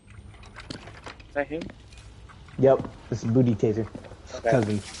over there? Is that him? Yep, this is Booty Taser. Okay.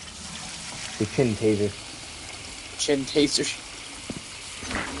 Cousin. The Chin Taser. Chin taser.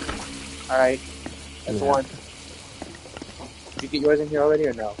 Alright. That's Yeah. one. Did you get yours in here already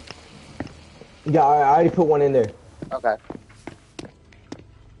or no? Yeah, I already put one in there. Okay.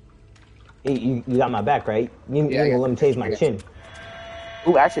 Hey, you got my back, right? You Yeah, I ain't got gonna let me tase my you. chin.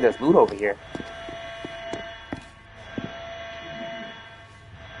 Ooh, actually there's loot over here.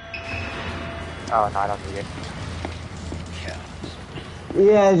 Oh no, I don't need it.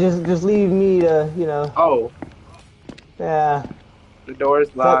 Yeah, just leave me to, you know. Oh, Yeah, the door is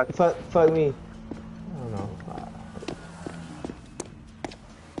fuck, locked. fuck, fuck me. I don't know.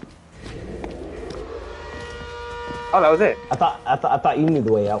 Oh, that was it. I thought you knew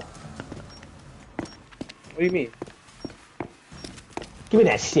the way out. What do you mean? Give me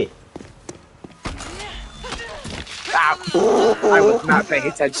that shit. Ow! I was not paying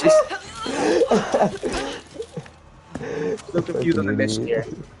attention. So confused on Fucking the mission idiot.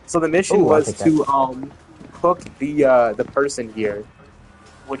 here. So the mission Oh, I'll was take that. to hook the person here,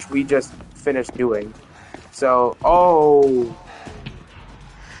 which we just finished doing. So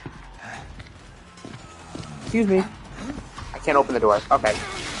excuse me. I can't open the door. Okay.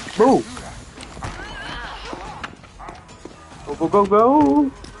 Move! Go go go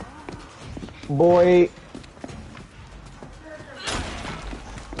go! Boy.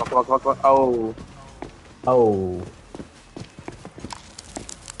 Go go go go! Oh, Oh.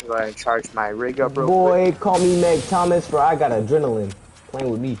 I'm gonna charge my rig up real quick. Boy, call me Meg Thomas for I got adrenaline.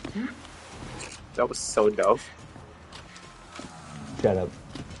 Playing with me. That was so dope. Shut up.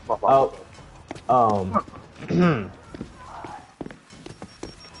 Go, go, go, Oh, go.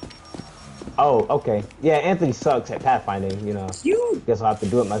 oh, okay. Yeah, Anthony sucks at pathfinding, you know. You, Guess I'll have to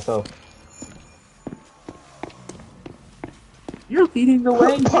do it myself. you're leading the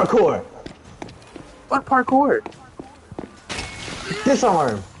way. Parkour! What parkour?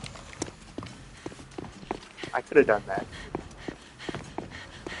 Disarm! I could have done that.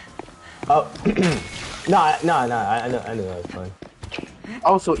 Oh, no, I knew that was fun.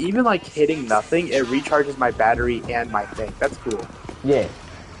 Also, even like hitting nothing, it recharges my battery and my thing. That's cool. Yeah.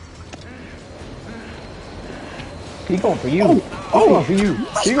 He going for you. Oh, He going for you.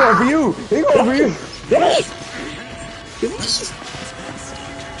 He going for you. He going for you.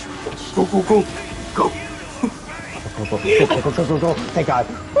 Go go go go! Go. Thank God.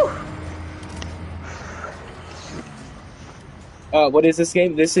 What is this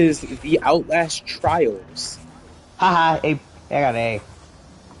game? This is the Outlast Trials. Haha, I got an A.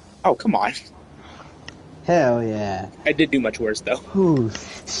 Oh, come on. Hell yeah. I did do much worse, though. Ooh,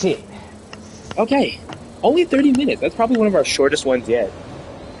 shit. Okay. Only 30 minutes. That's probably one of our shortest ones yet.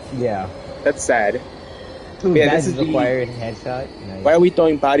 Yeah. That's sad. Ooh, Yeah, badges this is the- required headshot. Nice. Why are we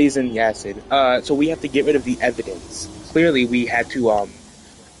throwing bodies in the acid? So we have to get rid of the evidence. Clearly, we had to,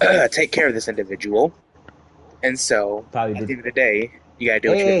 take care of this individual. And so, Probably at did. the end of the day, you gotta do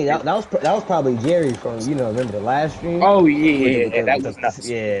what Hey, you gotta do. that was probably Jerry from, you know, remember the last stream? Oh, With yeah, that was nuts.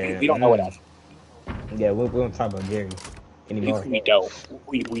 yeah. We don't know what else. Yeah, we don't talk about Jerry anymore. We don't.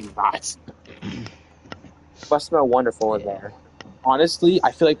 We do not. Must smell wonderful in there. Honestly,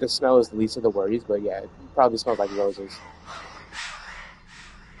 I feel like the smell is the least of the worries, but yeah, it probably smells like roses.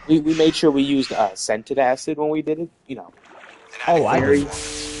 We made sure we used scented acid when we did it. You know, Oh, I Jerry. did.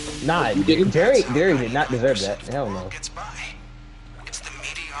 Nah, You didn't? Jerry did not deserve that. Hell no. Gets by. It's the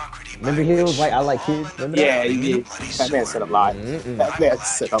mediocrity Remember by he was which like, I like kids. Remember Yeah, that? yeah. That man said a lot. That man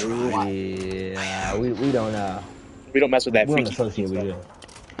said a lot. Yeah, we don't We don't mess with that we don't freaky associate with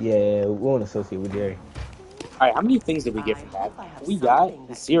stuff. Jerry. Yeah, we won't associate with Jerry. All right, how many things did we get from that? We got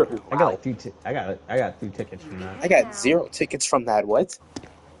zero. I got like I got 3 tickets from that. I got 0 tickets from that. What?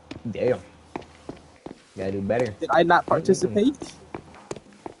 Damn. Gotta do better. Did I not participate?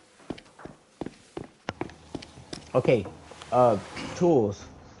 Okay. Tools.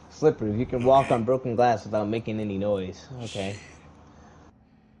 Slippers. You can walk on broken glass without making any noise. Okay.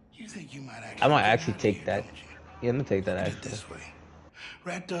 You think you might I might actually get out of take here, that. don't you? Yeah, I'm gonna take that Put it actually. this way.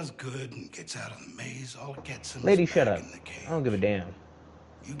 Rat does good and gets out of the maze. All it gets him Lady, is shut back up. in the cave. I don't give a damn.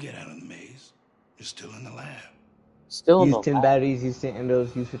 You get out of the maze, you're still in the lab. Still Use no. 10 batteries, use 10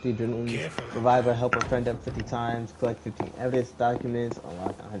 endos, use 50 adrenaline, Careful. revive or help a friend up 50 times, collect 15 evidence documents,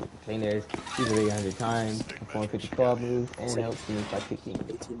 unlock 100 containers, use a rig 100 times, perform 50 co-op moves, and help students by 15.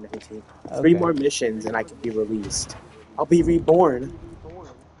 18, 19. Okay. 3 more missions and I can be released. I'll be reborn.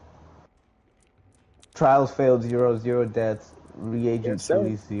 Trials failed 0, 0 deaths, reagents Yes, sir.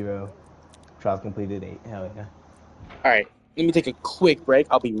 released 0. Trials completed 8. Hell yeah. All right, let me take a quick break.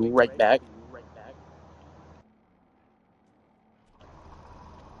 I'll be right back.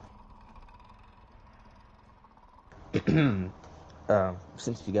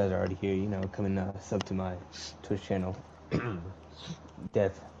 Since you guys are already here, you know, come and sub to my Twitch channel,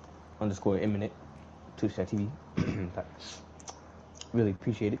 death underscore imminent, twitch.tv. Really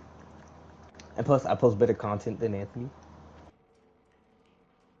appreciate it. And plus, I post better content than Anthony.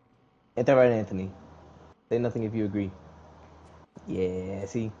 Ain't that right, Anthony? Say nothing if you agree. Yeah,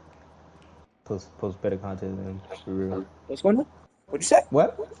 see? Post better content than him, for real. What's going on? What'd you say?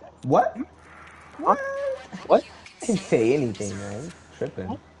 What? What? Huh? What? I didn't say anything, man. You tripping.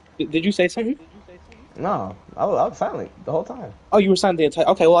 What? Did you say something? No, I was silent the whole time. Oh, you were silent the entire.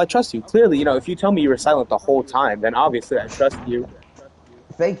 Okay, well, I trust you. Clearly, if you tell me you were silent the whole time, then obviously I trust you.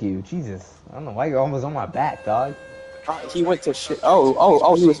 Thank you, Jesus. I don't know why you're almost on my back, dog. He went to shit.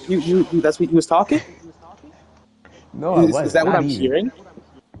 Oh. He was. That's what he was talking. No, I Is wasn't. that what Not I'm even. hearing?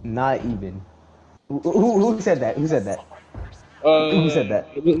 Not even. Who said that? Who said that? Who said that?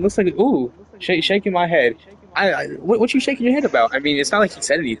 It looks like shaking my head. What you shaking your head about? I mean, it's not like he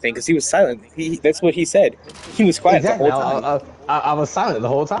said anything because he was silent. That's what he said. He was quiet the Exactly. whole time. I was silent the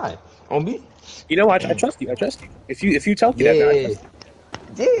whole time. On me? You know, I trust you. I trust you. If you tell me that, then I Yeah. trust you.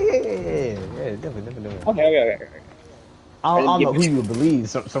 Yeah. Definitely, definitely. Okay. I I didn't don't know give who you you would believe.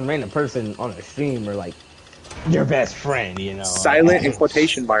 Some random person on a stream or like your best friend, you know. silent in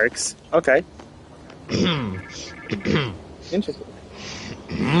quotation marks. Okay, interesting.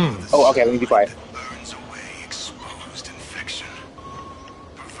 Follow the Oh, okay. Let me be sunlight quiet. that burns away exposed infection.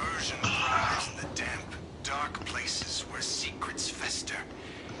 Perversion thrives in the damp, dark places where secrets fester.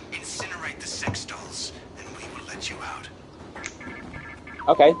 Incinerate the sex dolls, and we will let you out.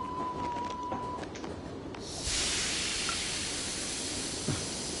 Okay.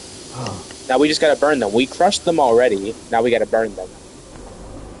 Now we just gotta burn them. We crushed them already. Now we gotta burn them.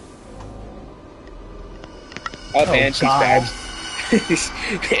 Oh, Oh and she's back. God.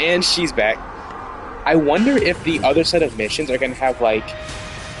 And she's back. I wonder if the other set of missions are gonna have like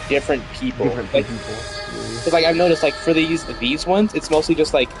different people. Different Like, people. because like I've noticed, like for these ones, it's mostly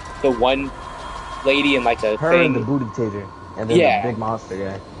just like the one lady and like a Her and the thing. booty taser, and then the Yeah, big monster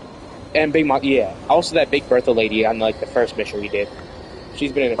guy. and Big Mom. Yeah, also that Big Bertha lady on like the first mission we did.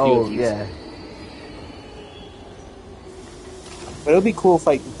 She's been in a few of Oh these. yeah. But it would be cool if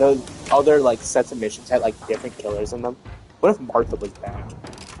like the other like sets of missions had like different killers in them. What if Martha was back?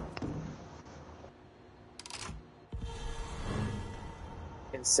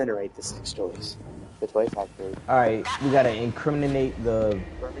 Incinerate the six toys. The toy factory. All right, we gotta incriminate the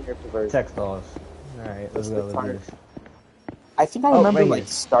Burning your perversion. sex dolls. All right, let's What's the go. Let's do card? this. I think I Oh, remember right here. like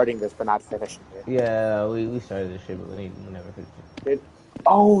starting this but not finishing it. Yeah, we started this shit, but we never finished it.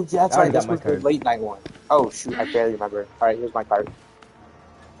 Oh, yeah, I that's already right. got This my was the card. late night one. Oh shoot, I barely remember. All right, here's my card.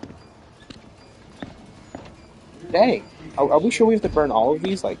 Dang. Are we sure we have to burn all of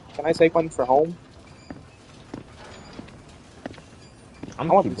these? Like, can I take one for home? I'm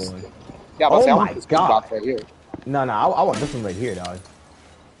I gonna want keep this. going. Yeah, I'm about to Oh say I my want this big God. box right here. No, I want this one right here, dog.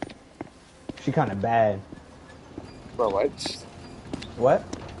 She kind of bad. Bro, what? What?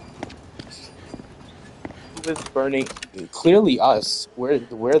 Who is burning? Clearly us. We're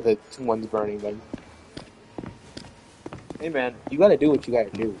the ones burning them. Hey man, you gotta do what you gotta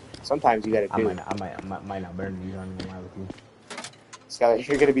do. Sometimes you gotta I do. might not burn these. I'm gonna lie with you. Skylar,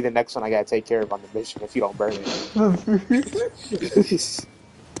 you're gonna be the next one I gotta take care of on the mission if you don't burn it.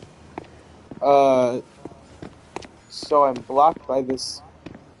 So I'm blocked by this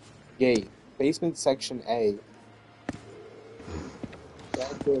gate. Basement section A. Do I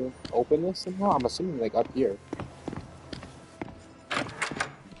have to open this somehow? I'm assuming like up here.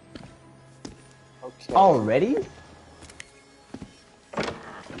 Okay. Already?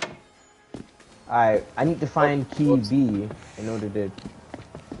 Alright, I need to find key Whoops. B in order to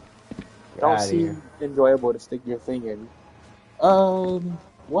get Don't out of here. seem enjoyable to stick your thing in.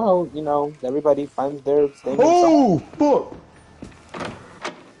 Well, everybody finds their thing in some. Oh, fuck!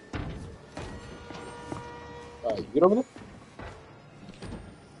 You get over there?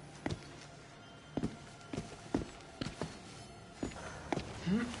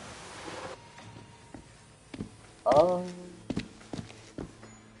 Um.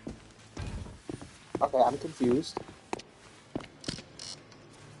 Okay, I'm confused.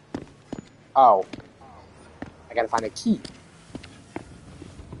 Oh. I gotta find a key.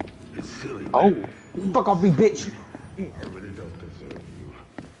 Oh. Fuck off me, bitch!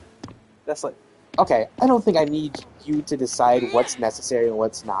 That's like. Okay, I don't think I need you to decide what's necessary and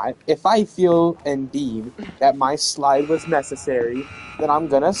what's not. If I feel and deem that my slide was necessary, then I'm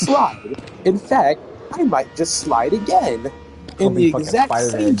gonna slide. In fact, I might just slide again. In Kobe the fucking exact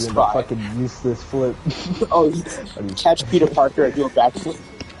Spider-Man same doing the spot. fucking useless flip. Oh, you catch Peter Parker and do a backflip.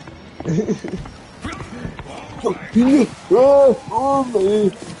 Oh,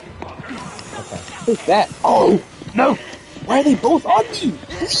 man. What's that? Oh, no! Why are they both on me?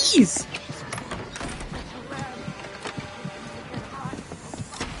 Please!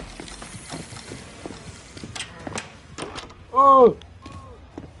 Oh!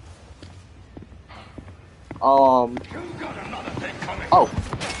 Oh.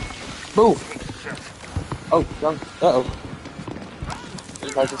 Move! Oh, young. Uh-oh.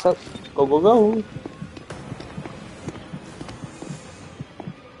 Charge this up. Go Go, go, go.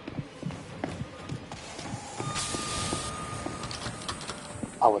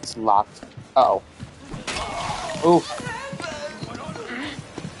 Oh, it's locked. Uh-oh. Ooh.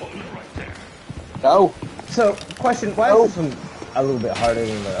 No. So, question: why is No. this one a little bit harder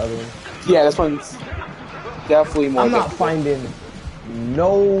than the other one? Yeah, this one's definitely more I'm not difficult. finding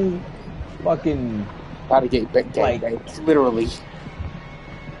no fucking How to get gang like. banged. Literally.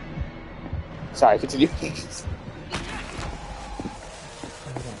 Sorry, continue. I'm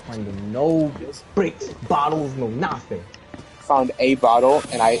not finding no bricks, bottles, no nothing. Found a bottle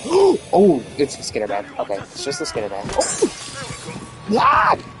and I. Oh, it's a Skinner man. Okay, it's just a Skinner man. Oh.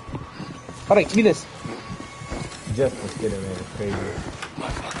 Yeah! Alright, give me this. Just the Skidder man is crazy.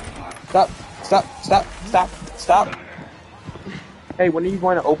 Stop. Stop. Stop. Stop. Stop. Hey, when are you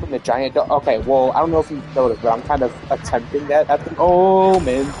going to open the giant door? Okay, well, I don't know if you noticed, but I'm kind of attempting that at the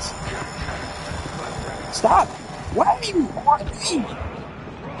moment. Stop! Why are you on me?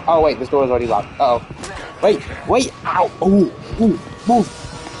 Oh, wait, this door is already locked. Uh-oh. Wait, wait, ow! Ooh, ooh, move!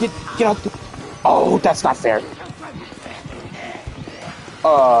 Get out the... Oh, that's not fair.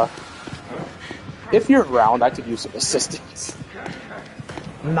 If you're around, I could use some assistance.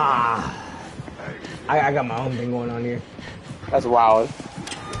 Nah. I got my own thing going on here. That's wild.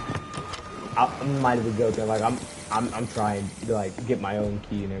 I might have been joking. Like I'm trying to like get my own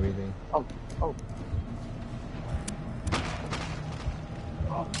key and everything. Oh, oh.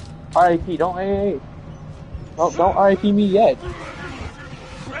 R.I.P. Don't, hey. Don't R.I.P. me yet.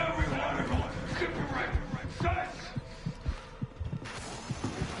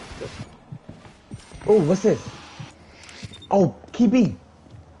 Oh, what's this? Oh, key B.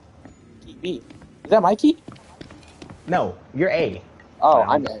 Key B. Is that my key? No, you're A. Oh,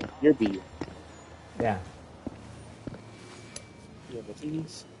 I'm A. You're B. Yeah. You have the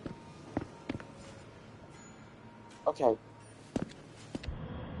keys? Okay.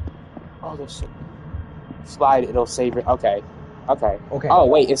 Oh, there's so... Slide, it'll save it. Okay. Okay. Okay. Oh,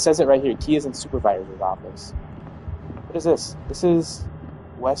 wait, it says it right here. Key is in supervisor's office. What is this? This is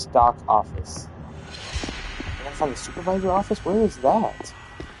West Dock office. And that's on the supervisor office? Where is that?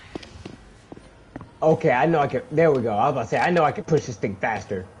 Okay, I know I can. There we go. I was about to say I know I can push this thing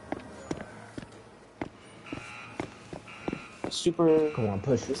faster. Come on,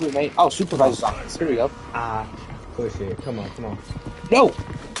 push. This is the main... Oh, supervisor's office. Here we go. Push it. Come on, come on. No!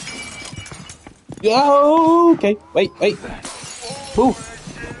 Yo! Okay, wait. Move!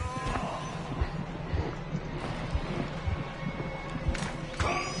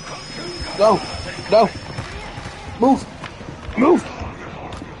 No! Move!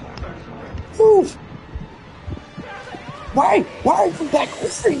 Why are you back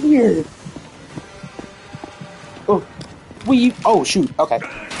over here? Oh, oh shoot, okay.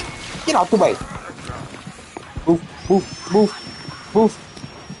 Get out the way. Move.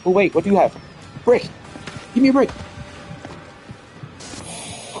 Oh wait, what do you have? Brick! Give me a brick!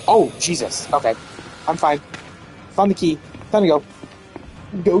 Oh, Jesus, okay. I'm fine. Found the key. Time to go.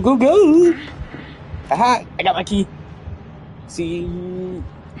 Go! Aha! I got my key. See,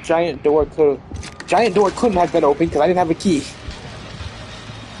 giant door couldn't have been opened because I didn't have a key.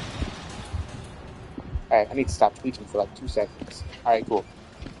 Alright, I need to stop tweaking for like 2 seconds. Alright, cool.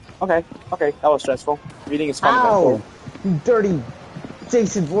 Okay, that was stressful. Reading is fundamental. Ow! You dirty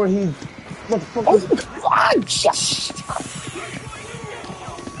Jason Voorhees. Motherfucker. Oh, God!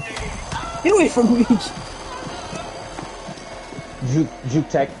 Get away from me! Juke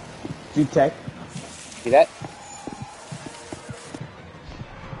tech. See that?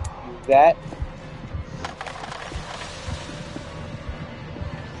 That.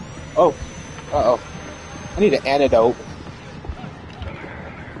 Oh. Uh-oh. I need an antidote.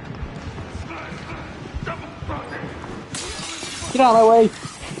 Get out of my way!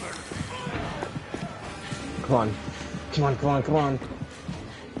 Come on.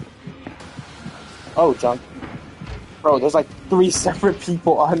 Oh, junk. Bro, there's like 3 separate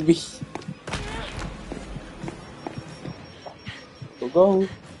people on me. Go.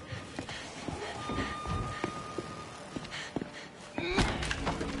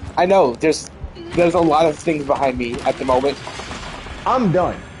 I know, there's a lot of things behind me at the moment. I'm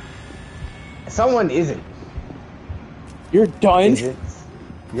done. Someone isn't. You're done? Is it?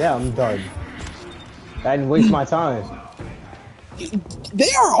 Yeah, I'm done. I didn't waste my time.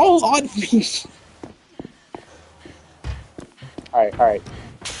 They are all on me. Alright.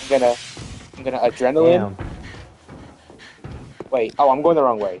 I'm gonna adrenaline. Damn. Wait, oh, I'm going the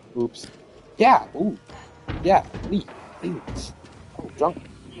wrong way. Oops. Yeah, ooh. Yeah, leave. Oh, drunk.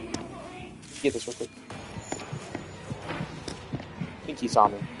 Get this real quick. I think he saw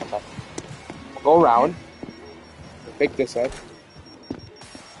me. Okay. Go around. Pick this up.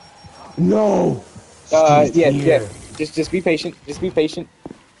 No! She's Yeah, yeah. here. Just be patient. Just be patient.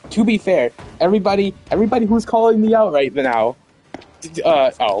 To be fair, everybody who's calling me out right now.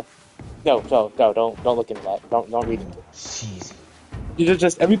 Oh, no, don't look into that. Don't read into it. Jeez.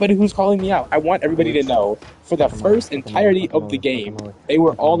 Just everybody who's calling me out. I want everybody to Bitch. know for the Fuck him away. first Fuck him away. entirety Fuck him of the away. Fuck him game, away. they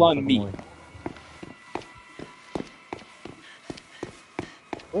were Fuck him all away. on Fuck him me. away.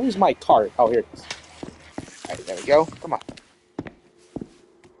 Where's my card? Oh, here it is. All right, there we go. Come on.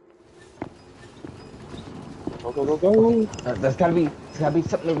 Go, go, go, Okay. go. There's gotta be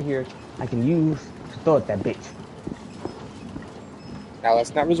something over here I can use to throw at that bitch. Now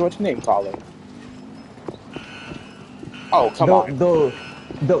let's not resort to name calling. Oh, come The on. the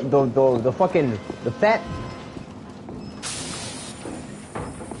the fucking the fat.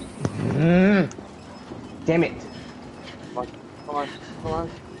 Damn it. Come on, come on, come on.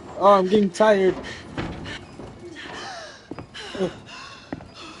 Oh, I'm getting tired. Ugh.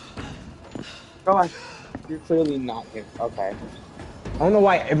 Come on. You're clearly not him. Okay. I don't know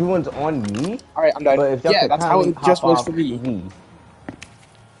why everyone's on me, All right, I'm done. but if y'all Yeah, could that's how kindly it just hop was for off, me. leave.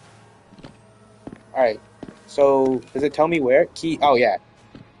 All right. So, does it tell me where? Key. Oh, yeah.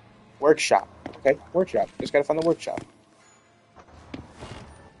 Workshop. Okay, workshop. Just gotta find the workshop.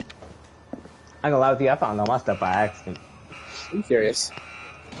 I ain't gonna lie with you, I found all my stuff by accident. I'm curious.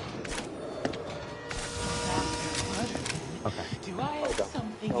 Okay. Do I Oh, have no.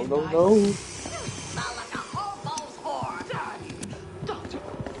 something No, in no, my... no. Sound like a hobo's whore. Daddy, Doctor.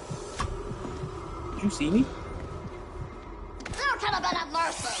 Did you see me? There could have been a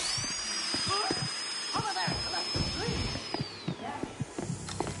mercy. Over there.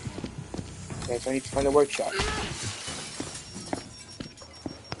 Okay, so I need to find the workshop.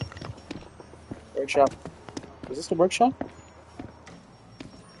 Workshop. Is this the workshop?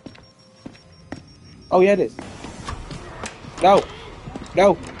 Oh, yeah, it is. No.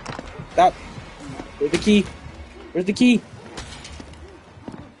 No. Stop. Where's the key? Where's the key?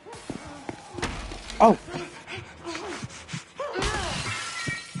 Oh.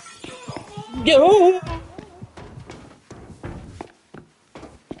 Go.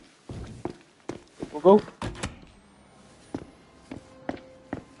 Go, go.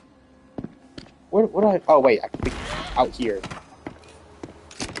 What do I... Oh, wait. I can pick out here.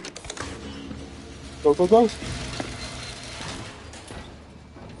 Go, go, go.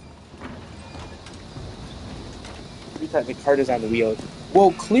 The cart is on wheels.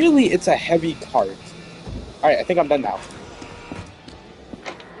 Well, clearly it's a heavy cart. Alright, I think I'm done now.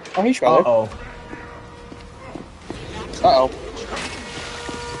 Oh, hey, Schweller. Uh-oh. Uh-oh.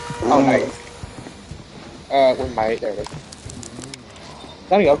 Oh, nice. Where's my... There it is.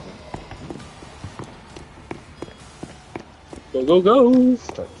 There we go. Go, go, go!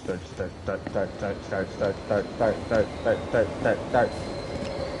 Start.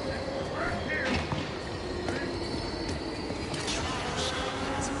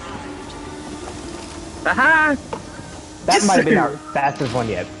 Aha! That Yes, might have been sir! our fastest one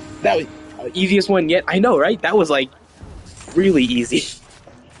yet. That was easiest one yet. I know, right? That was like really easy.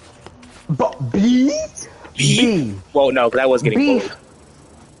 But B? B? B. Well, no, because I was getting B. bullied.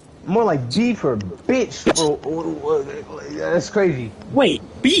 More like B for bitch. That's crazy. Wait,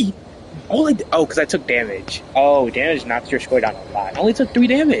 B? Oh, because I took damage. Oh, damage knocks your score down a lot. I only took 3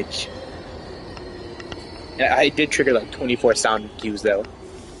 damage. And I did trigger like 24 sound cues though.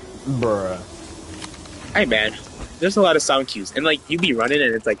 Bruh. Hey man, there's a lot of sound cues, and like you be running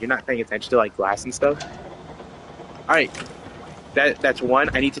and it's like you're not paying attention to like glass and stuff. All right, that's one.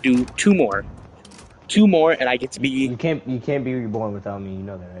 I need to do 2 more. 2 more, and I get to be. You can't be reborn without me, you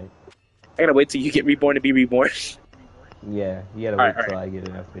know that, right? I gotta wait till you get reborn to be reborn. Yeah, you gotta All wait right, all till right. I get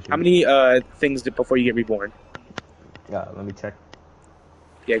enough mission. How many things before you get reborn? Let me check.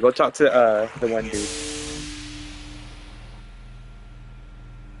 Yeah, go talk to the one dude.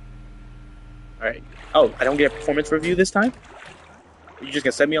 All right. Oh, I don't get a performance review this time? You're just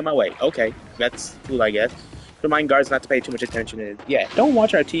gonna send me on my way. Okay, that's cool, I guess. Remind guards not to pay too much attention. Yeah, don't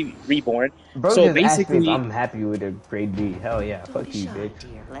watch our TV reborn. Bro So just asked me if basically, I'm happy with a grade B. Hell yeah, fuck you, bitch.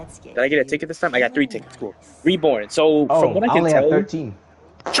 did I get a ticket this time? I got 3 tickets. Cool. Reborn. So from Oh, what I I can only have tell, 13.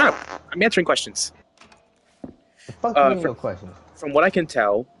 shut up. I'm answering questions. Fuck you and From your questions. what I can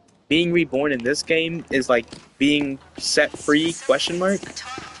tell, being reborn in this game is like being set free? Question mark.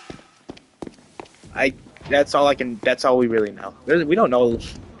 That's all I can. That's all we really know. We don't know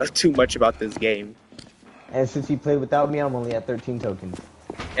too much about this game. And since you played without me, I'm only at 13 tokens.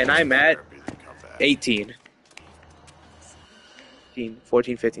 And I'm at 18.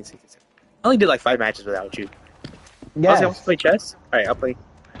 14, 15, 16, 17. I only did like 5 matches without you. Yes. Okay, I want to play chess. All right, I'll play. 5 matches.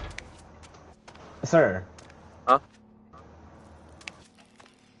 All right, I'll play. Sir, Huh?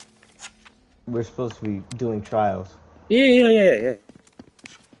 we're supposed to be doing trials. Yeah.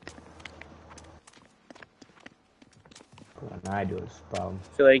 What I do is the problem.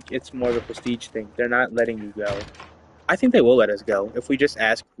 I feel like it's more of a prestige thing. They're not letting you go. I think they will let us go if we just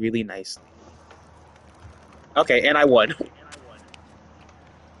ask really nicely. Okay, and I won.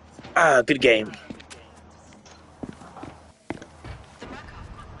 Ah, good game.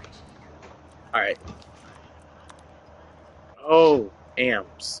 All right. Oh,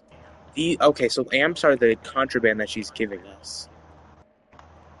 amps. Okay, so amps are the contraband that she's giving us.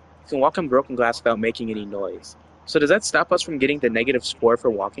 You can walk on broken glass without making any noise. So does that stop us from getting the negative score for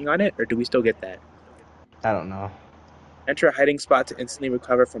walking on it, or do we still get that? I don't know. Enter a hiding spot to instantly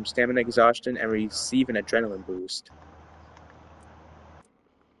recover from stamina exhaustion and receive an adrenaline boost.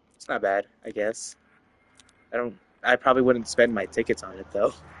 It's not bad, I guess. I don't. I probably wouldn't spend my tickets on it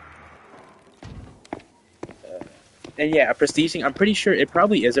though. And yeah, a prestige thing. I'm pretty sure it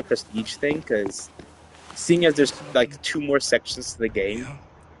probably is a prestige thing because seeing as there's like two more sections to the game,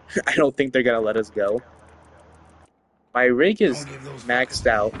 Yeah? I don't think they're gonna let us go. My rig Don't is give those fuckers maxed to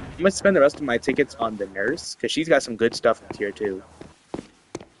me. out. I'm gonna spend the rest of my tickets on the nurse because she's got some good stuff in tier two.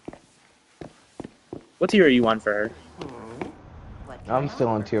 What tier are you on for her? What can I I'm still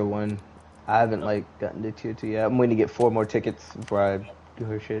on offer? tier 1. I haven't, like, gotten to tier 2 yet. I'm waiting to get 4 more tickets before I do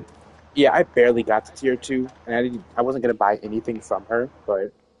her shit. Yeah, I barely got to tier two, and I wasn't gonna buy anything from her,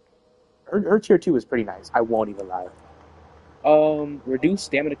 but her tier two is pretty nice. I won't even lie. Reduce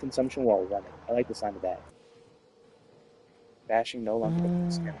stamina consumption while running. I like the sound of that. Dashing no longer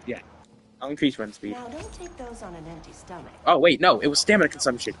depletes Mm. stamina. Yeah, I'll increase run speed. Now, don't take those on an empty stomach. Oh wait, no, it was stamina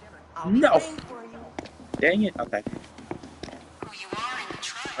consumption. I'll be No, praying for you. dang it. Okay. Who you are in the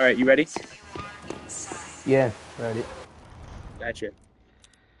All right, trial you ready? is who you are inside. Yeah, ready. Gotcha.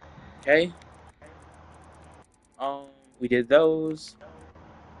 Okay. Um, we did those.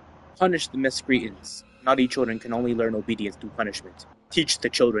 Punish the miscreants. Naughty children can only learn obedience through punishment. Teach the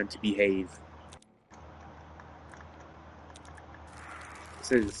children to behave.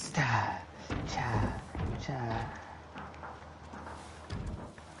 This is. Cha, cha, cha.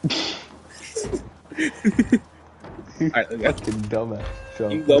 All right, let's go. Fucking dumbass.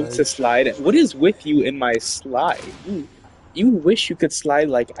 You love to Trump. slide. What is with you in my slide? You wish you could slide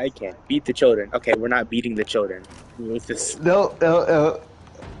like I can. Beat the children. Okay, we're not beating the children. With this, No.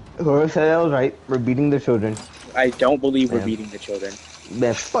 Whoever said that was right. We're beating the children. I don't believe we're Man, beating the children.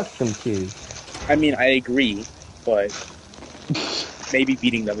 man, fuck them kids. I mean, I agree, but maybe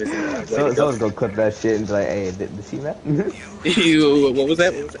beating them isn't the right way to So, go. someone's gonna clip that shit and be like, hey, did you see that? What was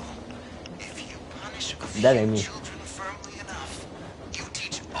that? What was that? If you punish a That few ain't me. children firmly enough, you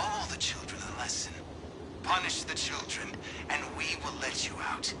teach all the children a lesson. Punish the children, and we will let you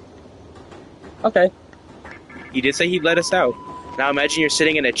out. Okay. He did say he'd let us out. Now imagine you're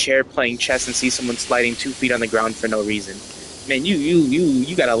sitting in a chair playing chess and see someone sliding 2 feet on the ground for no reason. Man,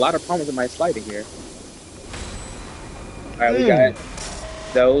 you got a lot of problems with my sliding here. All right, we got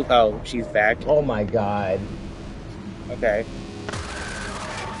those. Oh, she's back. Oh my god. Okay,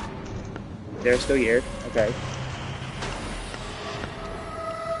 they're still here. Okay,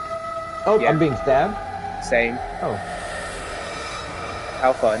 Oh, yeah, I'm being stabbed? same. Oh.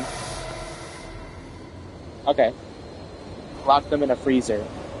 How fun. Okay, lock them in a freezer.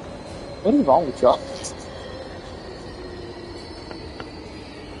 What is wrong with y'all?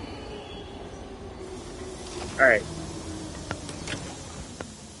 All right,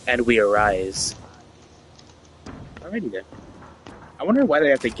 and we arise. Alrighty then. I wonder why they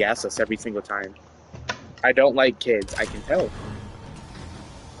have to gas us every single time. I don't like kids. I can tell.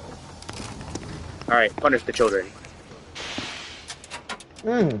 All right, punish the children.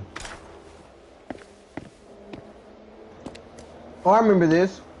 Oh, I remember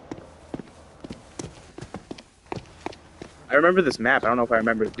this. I remember this map. I don't know if I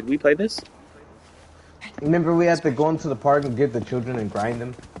remember. Did we play this? Remember we had to go into the park and get the children and grind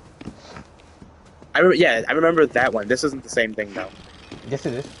them? Yeah, I remember that one. This isn't the same thing though. Yes,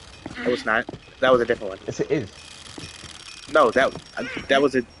 it is. It was not. That was a different one. Yes, it is. No, that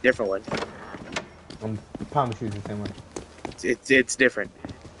was a different one. I promise you it's the same one. It's different.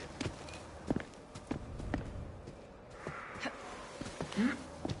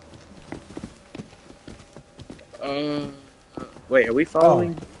 Uh, wait, are we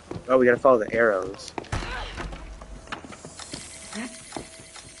following? Oh, we gotta follow the arrows. I'm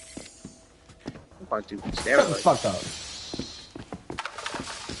going to Shut the steroids. fuck up.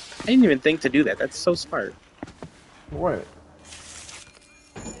 I didn't even think to do that. That's so smart. What?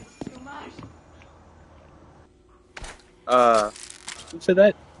 Who said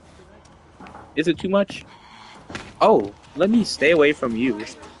that? Is it too much? Oh, let me stay away from you.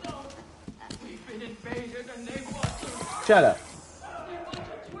 Shut up.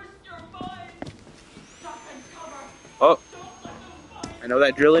 Oh, I know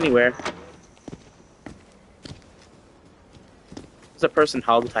that drill anywhere. There's a person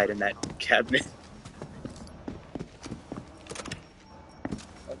hogtied in that cabinet.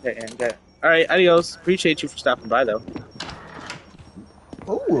 Okay, and all right, adios. Appreciate you for stopping by, though.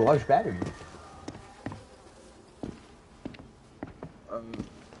 Ooh, large battery. Um,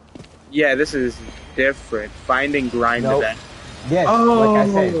 yeah, this is different. Finding grind Nope. event. Yes, like I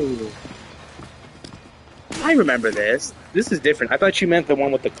said. Oh, I remember this. This is different. I thought you meant the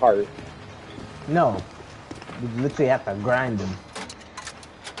one with the cart. No. You literally have to grind them.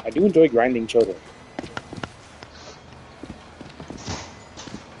 I do enjoy grinding children.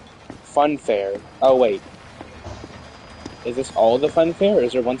 Fun fair. Oh wait, is this all the fun fair, or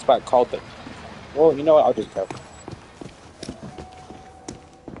is there one spot called the? Well, you know what? I'll just go.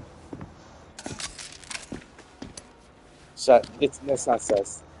 So that's not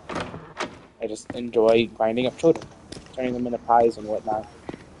sus. I just enjoy grinding up children, turning them into pies and whatnot,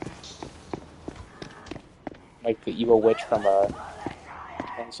 like the evil witch from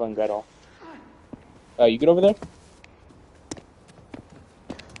Hansel and Gretel. You get over there?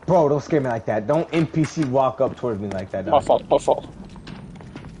 Bro, don't scare me like that. Don't NPC walk up towards me like that, My dog. fault. My fault.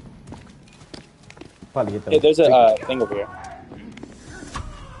 Probably get Hey, those. there's a thing over here.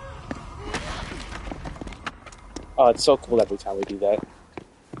 Oh, it's so cool every time we do that.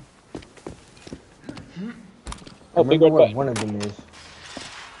 Oh, big Remember red where button. one of them is.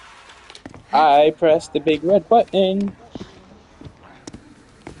 I press the big red button.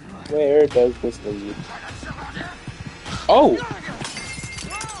 Where does this lead? Oh!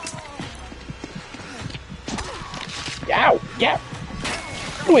 Yow! Yow!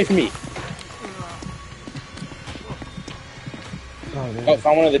 Get away from me! Oh,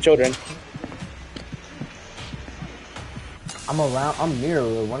 found one of the children. I'm around. I'm near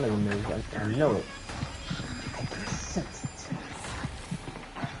where one of them is. I know it.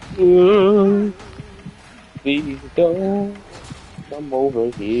 Please don't come over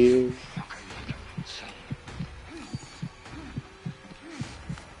here.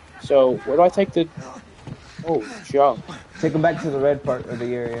 So, where do I take the... Oh, jump. Take them back to the red part of the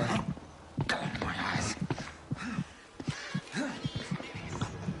area.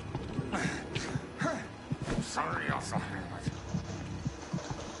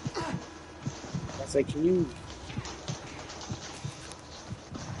 I say, can you...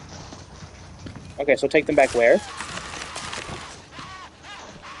 Okay, so take them back where?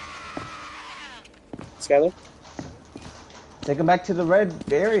 Skylar? Take them back to the red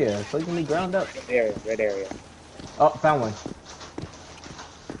area so you can be ground up. Red area, red area. Oh, found one.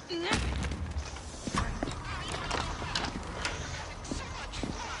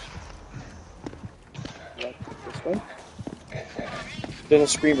 Yep, this way. There's a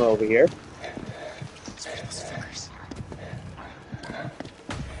screamer over here.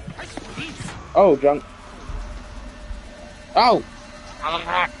 Oh, junk. Oh!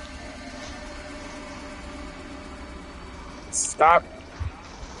 Stop.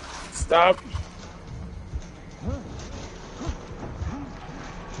 Stop.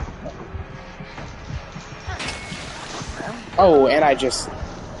 Oh, and I just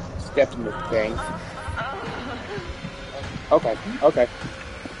stepped in the thing. Okay, okay.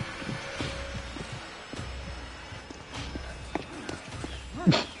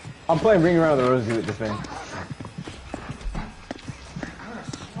 I'm playing Ring Around the Rosie with this man.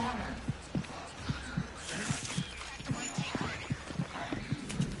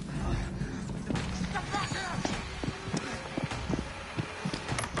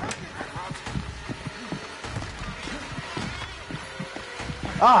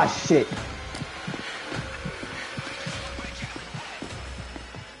 Ah, shit.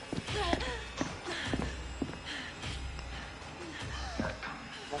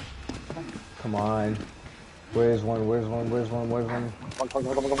 Come on. Where's one? Where's one? Where's one? Where's one? Come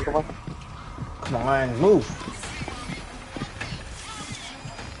on. Come on, move.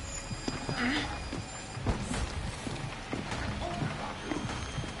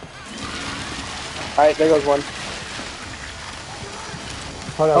 Alright, there goes one.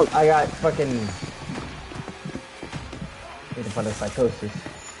 Hold up, Oh. I got fucking... Need to find a psychosis.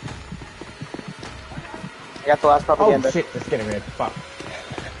 I got the last propaganda. Oh shit, let's get it red. Fuck.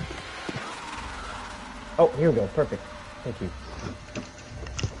 Oh, here we go. Perfect. Thank you.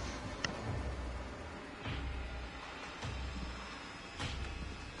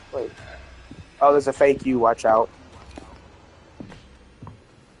 Wait. Oh, there's a fake you. Watch out.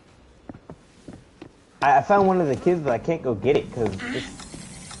 I found one of the kids, but I can't go get it because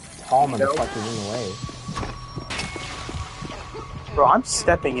this tall You know, motherfucker's in the way. bro, I'm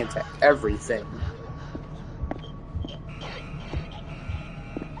stepping into everything.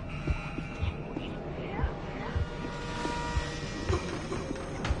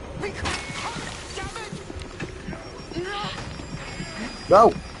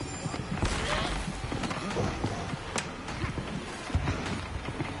 Go.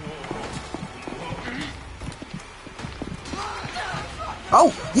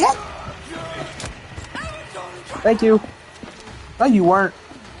 Oh, yeah. Thank you. No, you weren't.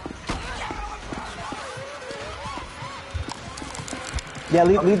 Yeah,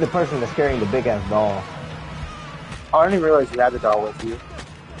 leave the person that's carrying the big ass doll. Oh, I didn't even realize you had the doll with you.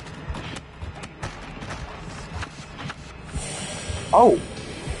 Oh.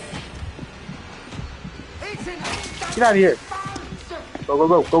 Get out of here. Go, go,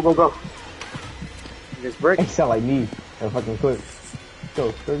 go, go, go, go. This brick. It sound like me. A fucking clip.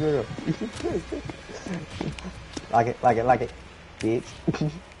 Go, go, go, go. Like it, like it, like it. Bitch.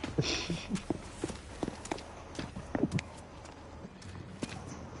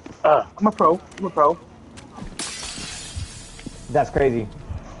 I'm a pro. I'm a pro. That's crazy.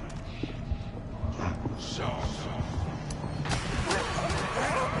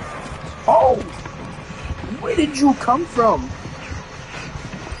 Oh! Where did you come from?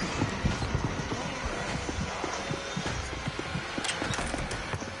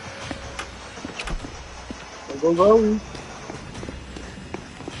 Go, go, go.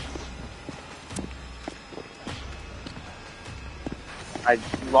 I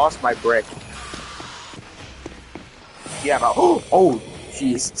lost my brick. Yeah, but oh,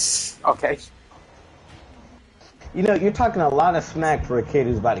 jeez. Okay. You know, you're talking a lot of smack for a kid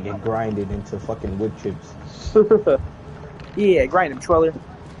who's about to get grinded into fucking wood chips. Yeah, grind him, Tweller.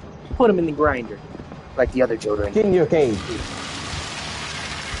 Put him in the grinder, like the other children. Get in your cage.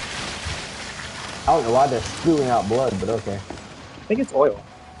 I don't know why they're spewing out blood, but okay. I think it's oil.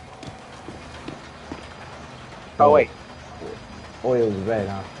 Oh wait, Oil is red,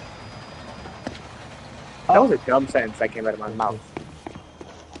 huh? that was a dumb sentence that came out of my mouth.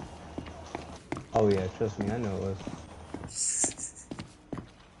 Oh yeah, trust me, I know it was.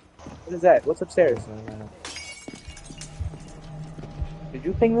 What is that? What's upstairs? Did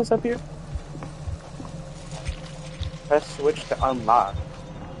you ping this up here? Press switch to unlock.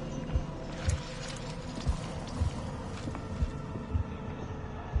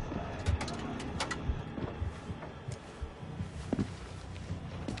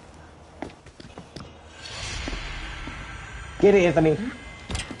 Get it, Anthony.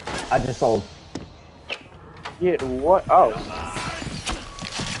 I just sold. Get what? Oh.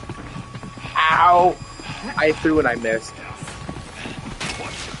 Ow! I threw and I missed.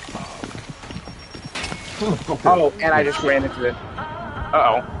 Oh, and I just ran into it.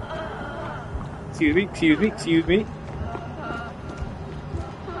 Uh-oh. Excuse me, excuse me, excuse me.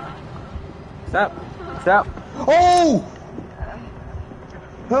 Stop. Stop. Oh!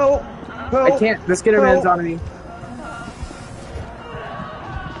 Help! Help! I can't. The Skitterman's on me.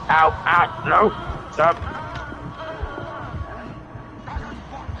 Ow, ow, no. Stop.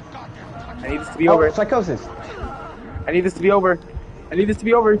 I need this to be over. Psychosis. I need this to be over. I need this to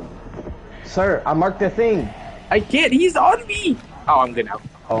be over. Sir, I marked the thing. I can't. He's on me. Oh, I'm good now.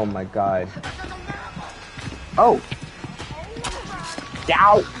 Oh my god. Oh.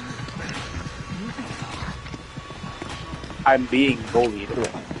 Ow. I'm being bullied.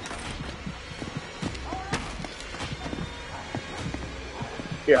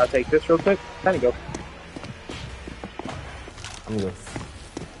 Here, I'll take this real quick. Time to go. I'm good.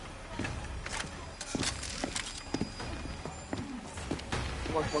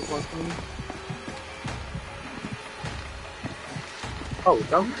 Come on, come on, come on, come on. Oh,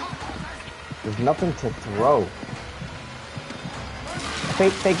 no. There's nothing to throw.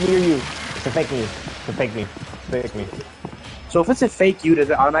 Fake me or you? It's a fake me. It's a fake me. Fake me. So if it's a fake you, does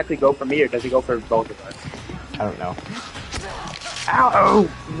it automatically go for me or does it go for both of us? I don't know. Ow! Oh,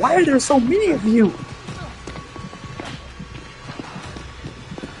 why are there so many of you?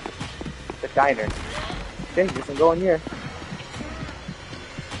 The diner. Okay, you can go in here.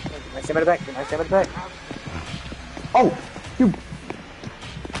 Can I stand at the back? Can I stand at the back? Oh! You...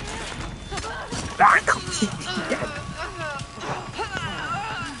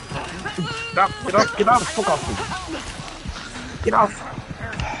 Stop! Get off! Get off! Fuck off me. Get off!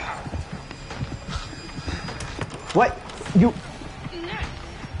 What? You...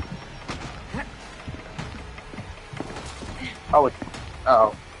 Oh, it's...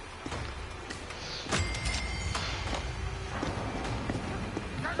 Uh-oh.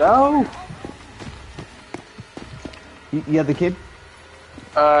 No! You have the kid?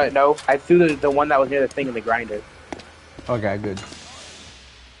 No. I threw the one that was near the thing in the grinder. Okay, good.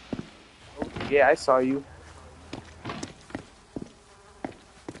 Oh, yeah, I saw you.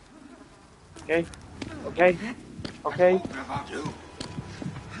 Okay. Okay. Okay.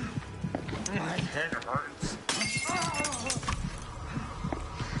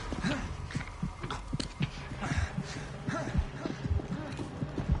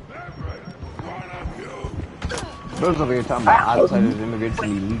 Bro's over here talking about outsiders, immigrants,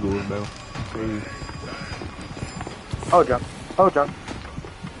 and illegals, bro. That's crazy. Oh, jump. Oh, jump.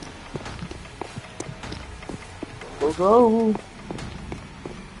 Go, go.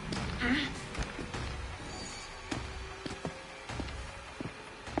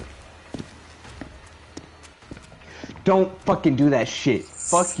 Don't fucking do that shit.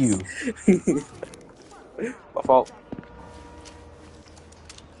 Fuck you. My fault.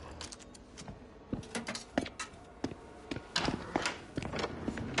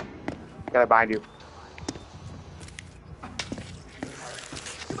 Gotta bind you.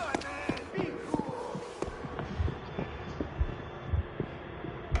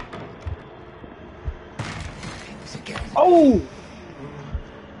 Oh!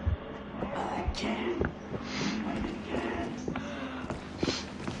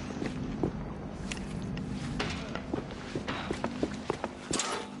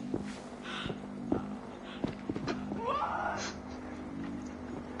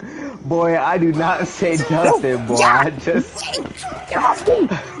 Boy, I do not say nothing, boy. Yeah! I just... Get off me!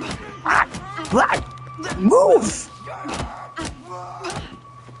 Black! Move!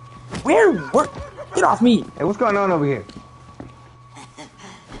 Where? Get off me! Hey, what's going on over here?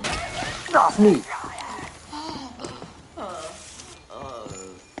 Get off me!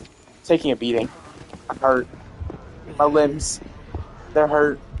 Taking a beating. I'm hurt. My limbs. They're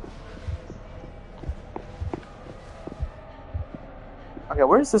hurt. Okay,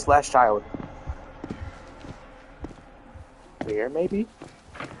 where's this last child? Here, maybe?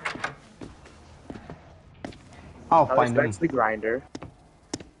 I'll Oh, find back him. to the grinder.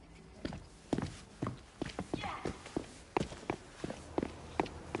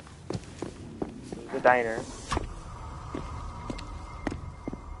 The diner.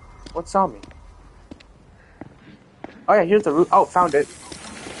 What's on me? Oh yeah, here's the root. Oh, found it.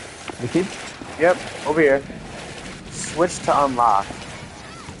 The kid? Yep, over here. Switch to unlock.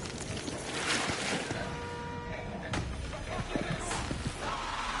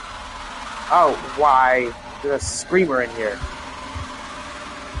 Oh, why? There's a screamer in here.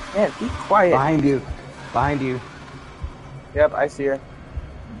 Man, be quiet. Behind you. Behind you. Yep, I see her.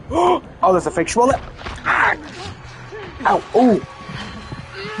 Oh, there's a fake swallow. Ah! Ow, ooh.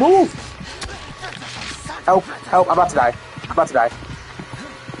 Move! Help, help, I'm about to die. I'm about to die.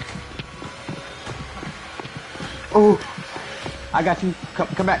 Oh. I got you.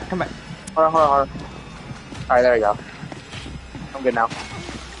 Come back, come back. Hold on. Alright, there we go. I'm good now.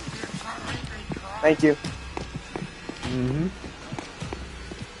 Thank you. Mm-hmm.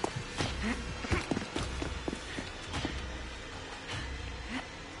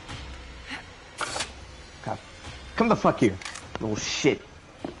 God. Come the fuck here, little shit.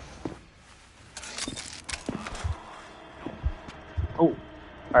 Oh,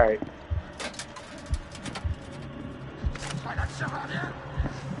 alright.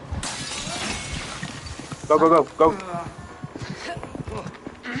 Go.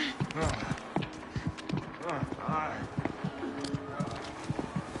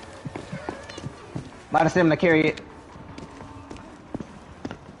 Might have sent him to carry it.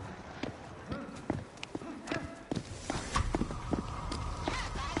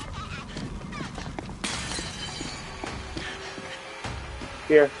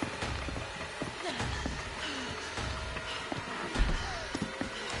 Here.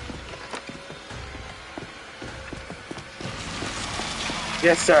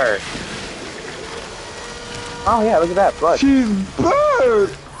 Yes, sir. Oh yeah, look at that blood. She's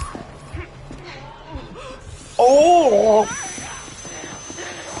bird. Oh!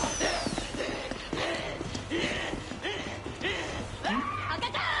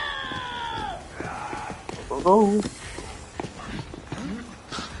 Go.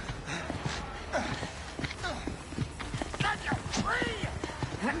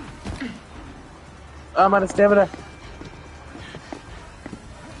 I'm out of stamina.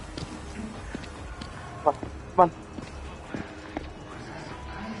 Come on. Come on.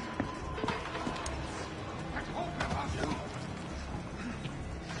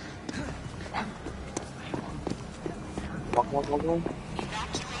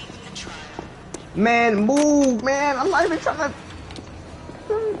 Man, move, man. I'm not even trying to...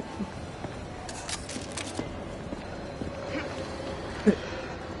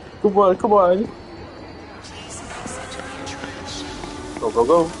 Come on, come on. Go, go,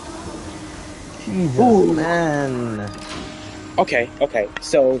 go. Jesus, Ooh. man. Okay, okay.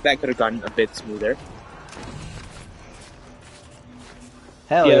 So that could have gone a bit smoother.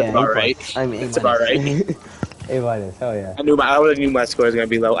 Hell Yeah, that's yeah, A about plus. right. I mean A That's about minus. right. A minus. Hell yeah. I would have knew my score was gonna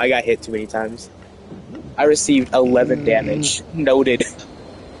be low. I got hit too many times. I received 11 damage. Noted.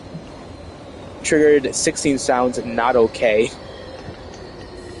 Triggered 16 sounds. Not okay.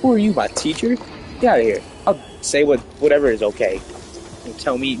 Who are you, my teacher? Get out of here. I'll say whatever is okay. Don't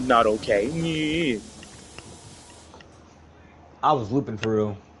tell me not okay. I was looping for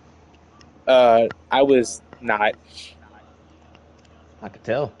real. I was not. I could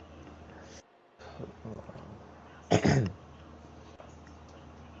tell.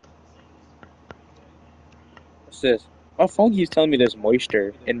 What's this? My phone keeps telling me there's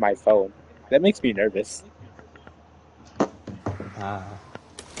moisture in my phone. That makes me nervous. Uh,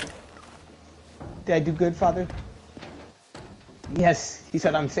 did I do good, Father? Yes, he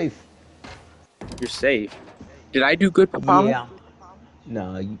said I'm safe. You're safe. Did I do good, Papa? Yeah.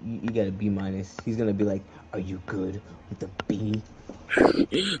 No, you got a B minus. He's gonna be like, "Are you good with a B?"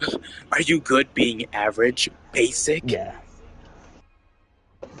 Are you good being average? Basic? Yeah.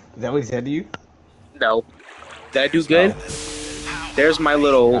 Is that what he said to you? No. Did I do Oh, good? There's my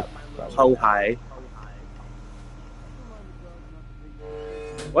little probably. ho hi.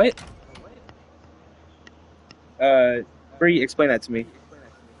 What? Uh, Bree, explain that to me.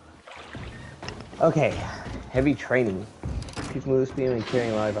 Okay, heavy training. Increase move speed and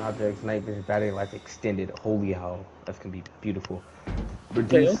carrying large objects. Night vision, battery life extended. Holy hell, that's gonna be beautiful.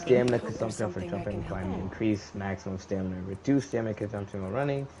 Okay, Reduce okay. stamina Hope there's consumption for something I jumping can and help climbing. you. Increase maximum stamina. Reduce stamina consumption while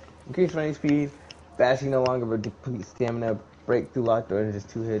running. Increase running speed. Bashing no longer deplete stamina. Break through locked doors in just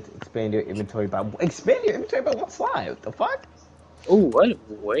 2 hits. Expand your inventory by 1 slide. What the fuck? Oh, what?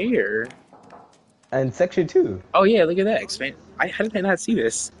 Where? And section 2. Oh yeah, look at that. Expand. How did I not see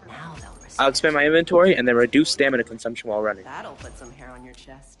this? Now they'll I'll respect expand you. my inventory and then reduce stamina consumption while running. That'll put some hair on your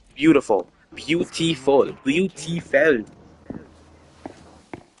chest. Beautiful. Beautiful. Beautiful.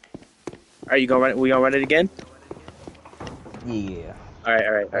 Are you gonna run it? We gonna run it again? Yeah. All right,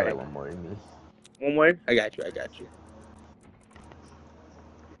 all right, I all like right. one more than me. One more. I got you. I got you.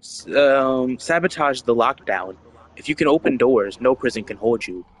 Sabotage the lockdown. If you can open doors, no prison can hold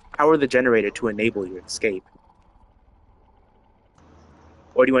you. Power the generator to enable your escape.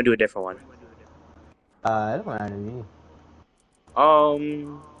 Or do you want to do a different one? It don't matter to me.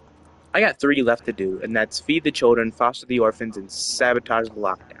 Um, I got three left to do, and that's feed the children, foster the orphans, and sabotage the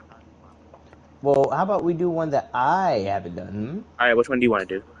lockdown. Well, how about we do one that I haven't done? Hmm? All right, which one do you want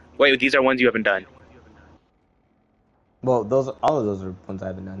to do? Wait, these are ones you haven't done. Well, all of those are ones I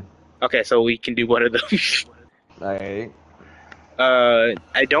haven't done. Okay, so we can do one of those. Alright.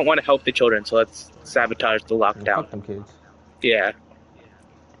 I don't want to help the children, so let's sabotage the lockdown. Fuck them kids. Yeah,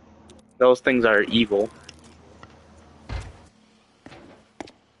 those things are evil.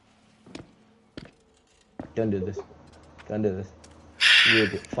 Don't do this. Don't do this. You will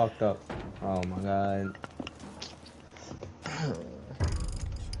get fucked up. Oh my god.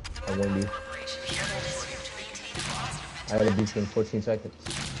 I warned you. I gotta beat you in 14 seconds.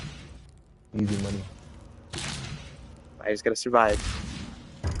 Easy money. I just gotta survive.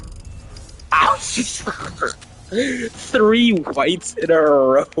 Ouch! Three whites in a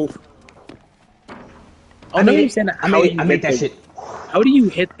row. I don't understand how you I made hit that the. shit. How do you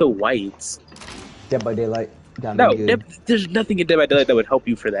hit the whites? Dead by Daylight. Got me No, good. there's nothing in Dead by Daylight that would help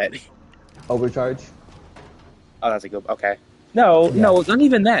you for that. Overcharge? Oh, that's a good. Okay. No, Yeah. no, not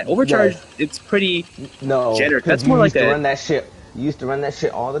even that. Overcharge. Yes. It's pretty No, generous. because That's you more like used to a. run that shit. You used to run that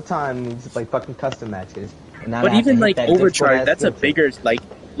shit all the time. You used to play fucking custom matches. And now I But have to even hit like that difficult overcharge, ass that's a skill check. bigger like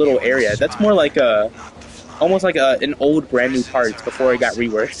little You're the area. That's more like spider, a not the fly. almost like an old brand new Prisons parts are before it how got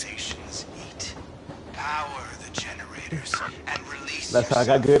reworked. civilizations eat. Power the generators and release That's how I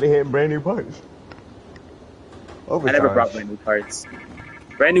got yourself. good at hitting brand new parts. I never brought Overcharge. brand new parts.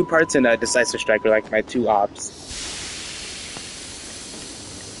 Brand new parts and Decisive Strike were like my two ops.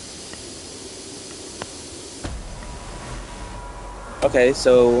 Okay,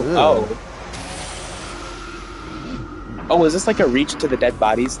 so Ugh. oh, is this like a reach to the dead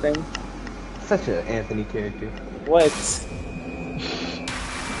bodies thing? Such an Anthony character. What?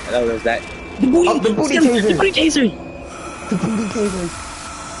 Oh, there's that. The booty, Oh, the booty Sam, the taser! booty taser. The booty taser!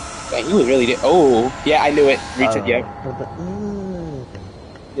 Man, he was really. Oh, yeah, I knew it. Reach it, yeah. But the,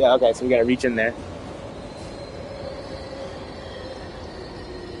 Yeah, okay, so we gotta reach in there.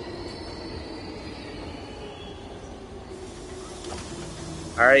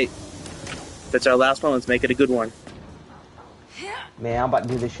 Alright. That's our last one. Let's make it a good one. Man, I'm about to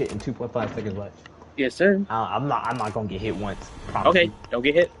do this shit in 2.5 seconds. Watch. Yes, sir. I'm not gonna get hit once. Promise Okay, you. don't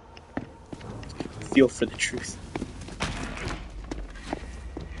get hit. Feel for the truth.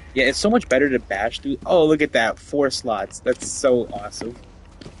 Yeah, it's so much better to bash through. Oh, look at that. 4 slots. That's so awesome.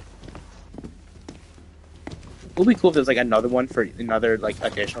 It would be cool if there's like another one for another like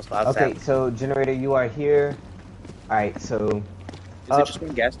additional slots to Okay, have. so generator, you are here. All right, so Is it up. just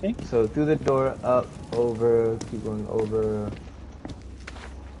one gas tank? So through the door, up, over, keep going over.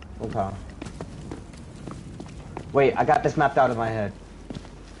 Okay. Wait, I got this mapped out of my head.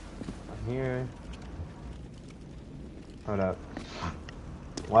 Here. Hold up.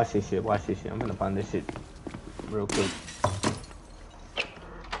 Watch this shit. Watch this shit. I'm gonna find this shit real quick.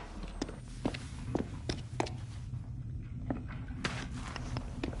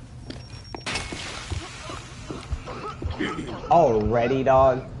 Already,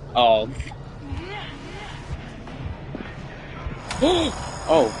 dog. Oh.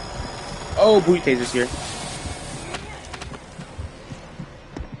 Oh. Oh, booty taser's here.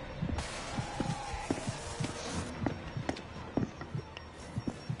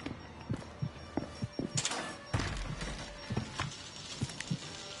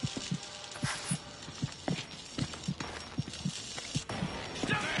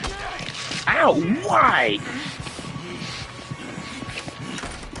 Ow! Why?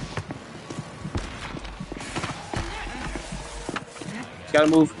 He's gotta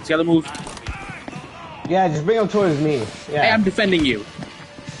move. He's gotta move. Yeah, just bring him towards me. Yeah. Hey, I'm defending you.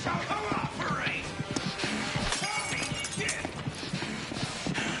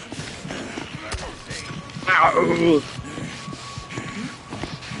 Ow!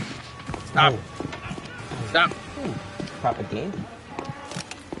 Stop. Oh. Stop. Propaganda.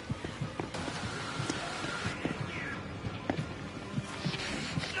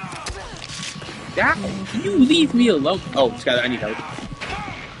 That, can you leave me alone? Oh, Skylar, I need help.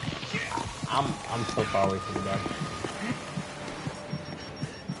 I'm so far away from the dog.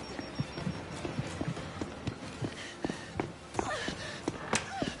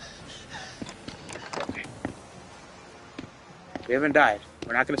 Okay. We haven't died.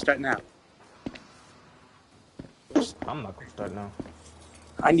 We're not gonna start now. I'm not gonna start now.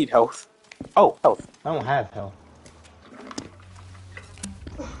 I need health. Oh, health. I don't have health.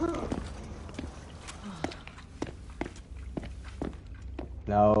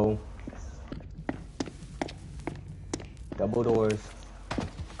 No. Double doors.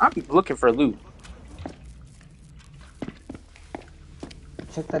 I'm looking for loot.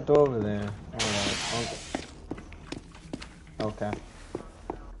 Check that door over there. Alright. Okay.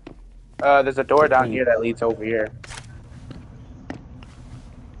 There's a door down here that leads over here.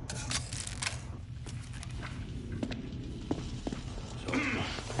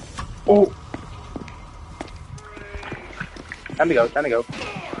 Oh! Time to go, time to go.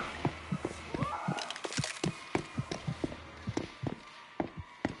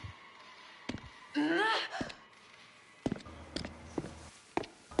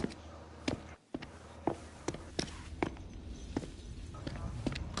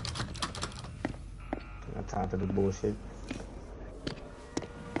 Not time for the bullshit.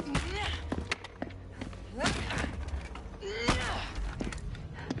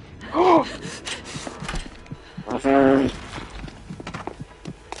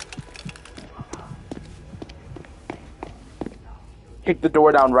 Kick the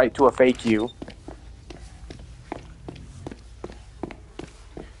door down right to a fake you.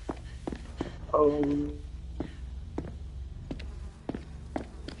 Oh.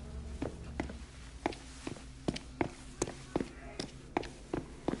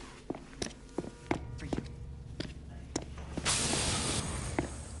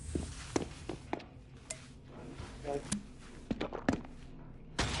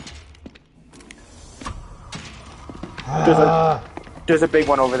 There's a big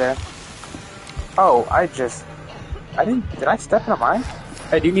one over there. Oh, I didn't, did I step in a mine?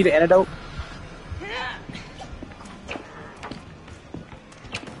 Hey, do you need an antidote?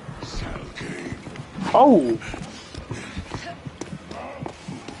 Oh!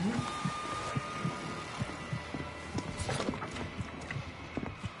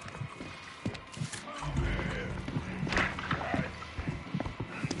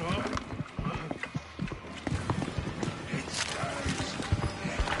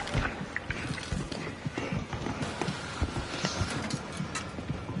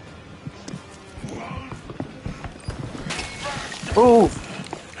 Move!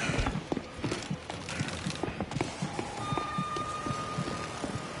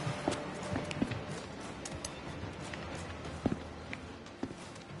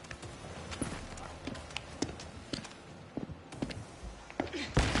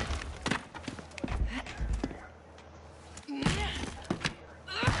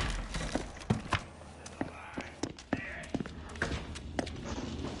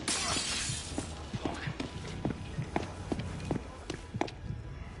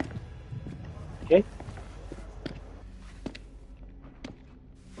 Okay.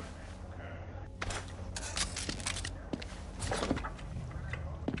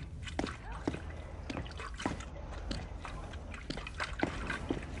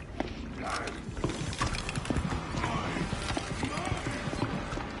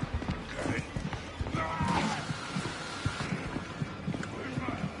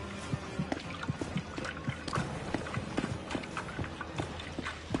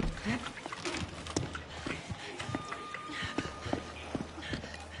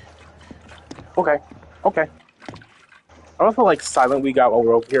 Okay. Okay. I don't feel like silent we got while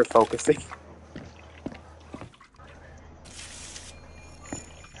we're over here focusing.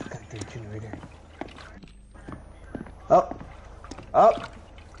 Got the generator. Up. Up.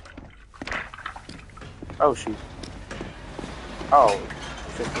 Oh shoot. Oh. I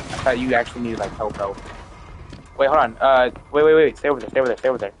thought you actually needed like help. Wait, hold on. Wait. Stay over there. Stay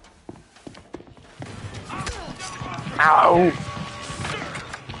over there. Ow!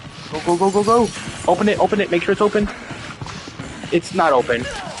 Go. Open it. Make sure it's open. It's not open.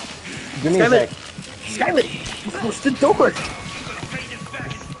 Give me a sec. Skylit! Close the door!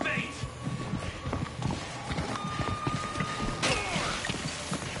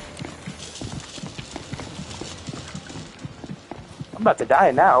 I'm about to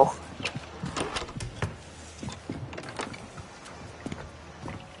die now.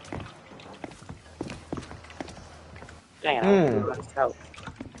 Dang it, I was help.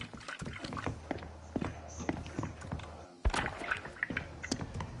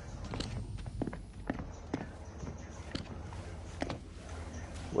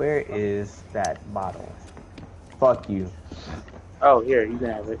 Where is that bottle? Fuck you. Oh, here, you can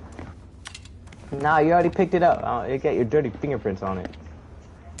have it. Nah, you already picked it up. It got your dirty fingerprints on it.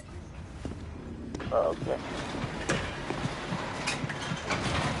 Oh, okay.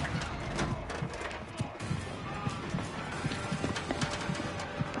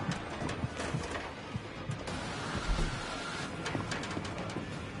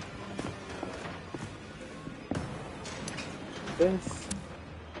 This.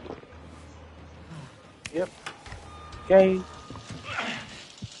 Yep. Okay.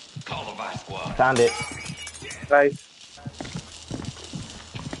 Call the vice squad. Found it. Nice.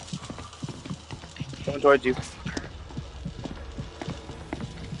 Coming towards you.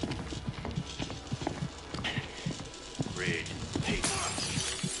 Red paper.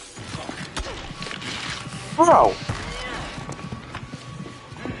 Bro!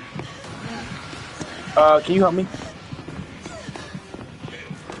 Can you help me?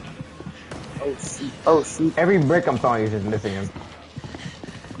 Oh, shoot. Every brick I'm throwing is just missing him.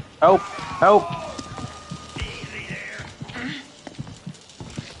 Help! Easy there.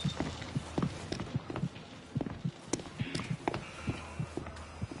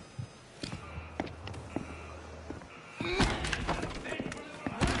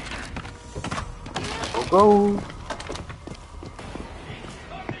 Go.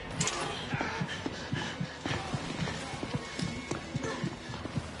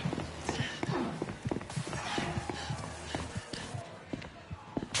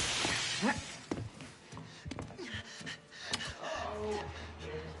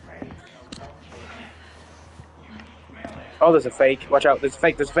 Oh, there's a fake. Watch out. There's a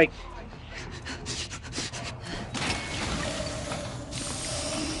fake.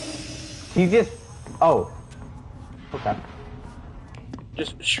 He just... Oh. Okay.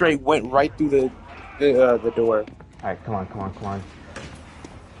 Just straight went right through the door. Alright, come on. Come on.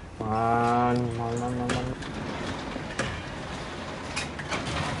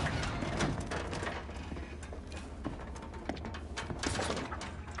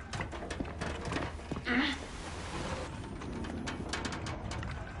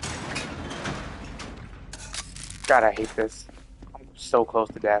 God, I hate this. I'm so close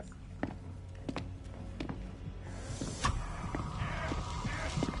to death.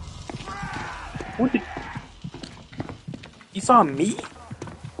 What did... You saw me?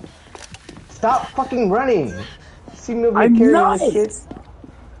 Stop fucking running! See me over I'm here not! carrying this shit?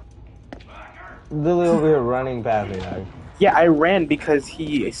 Literally over here running past me, dog. Yeah, I ran because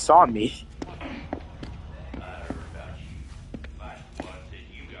he saw me.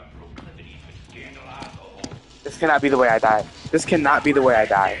 This cannot be the way I die. This cannot be the way I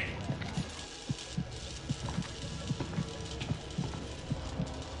die.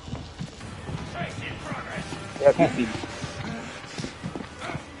 Yep, you see me.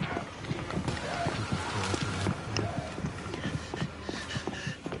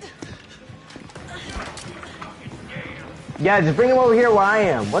 Yeah, just bring him over here where I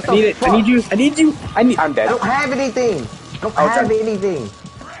am. What the I need it. fuck? I need you. I'm I dead. don't have anything. Don't I'll have try. anything.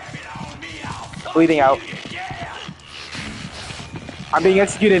 Bleeding out. I'm being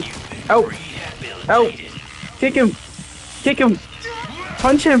executed. Help! Help! Kick him! Kick him!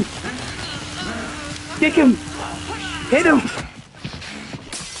 Punch him! Kick him! Hit him!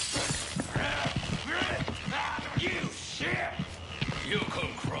 You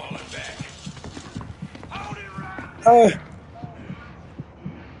come crawling back.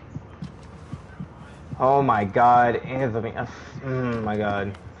 Oh my god, Anthony. Oh my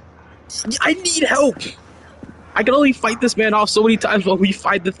god. I need help! I can only fight this man off so many times while we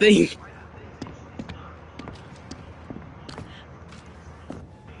fight the thing.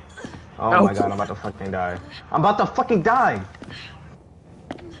 Oh Help. my god, I'm about to fucking die. I'm about to fucking die!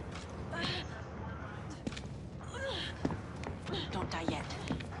 Don't die yet.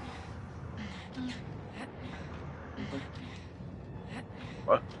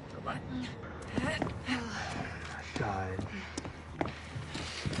 What? Come on. God.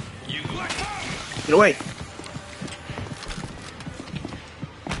 Get away!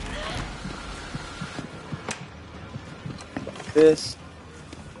 This.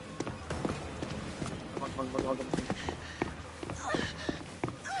 Come on, come on, come on, come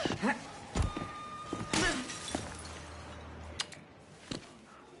on.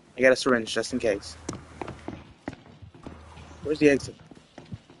 I got a syringe just in case. Where's the exit?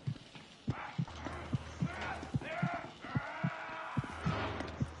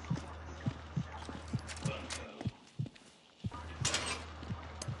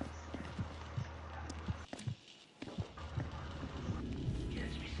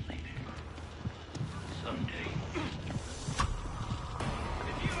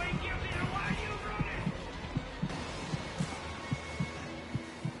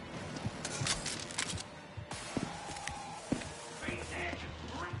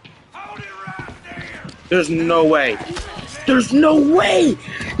 There's no way. There's no way!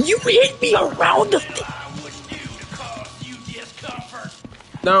 You hit me around the thing!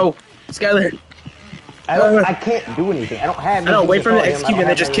 No, Skyler. I can't do anything. I don't have. I know, wait for him to him. execute me and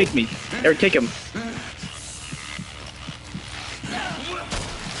then just kick me. Or kick him.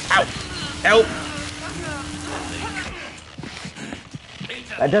 Ow! Help!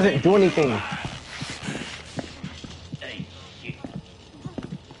 That doesn't do anything.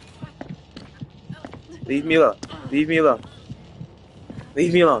 Leave me alone. Leave me alone.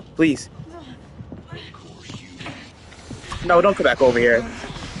 Leave me alone, please. No, don't come back over here.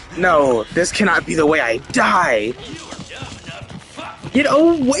 No, this cannot be the way I die. Get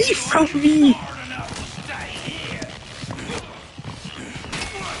away from me!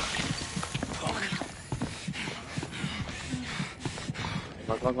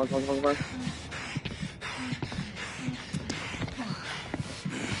 Come on, come on, come on, come on.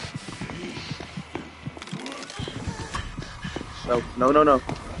 No, no, no, no.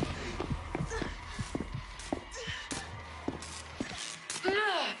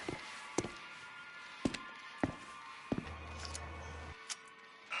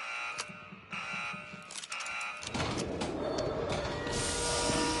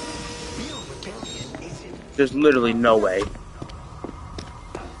 There's literally no way.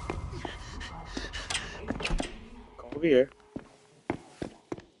 Come over here.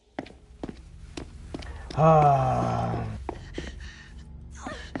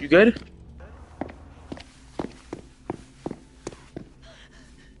 You good?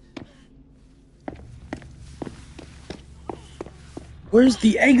 Where's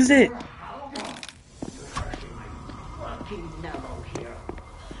the exit?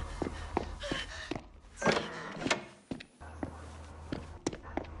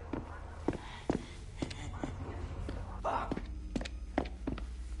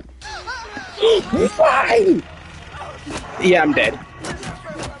 Why? Yeah, I'm dead.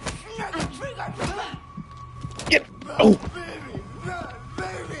 Get. Oh.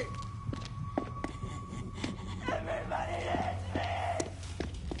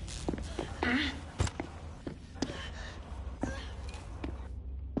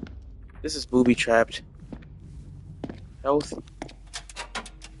 This is booby trapped. Health.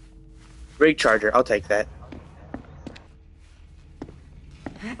 Rig charger, I'll take that.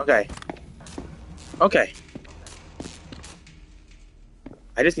 Okay. Okay.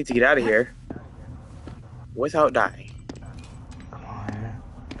 I just need to get out of here without dying. Come on.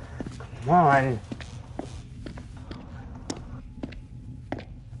 Come on.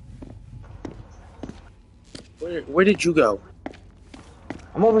 Where did you go?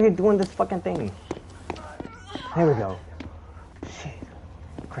 I'm over here doing this fucking thing. There we go. Shit.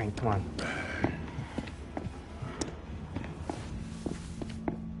 Crank, come on.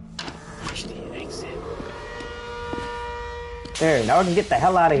 Push the exit. There, now I can get the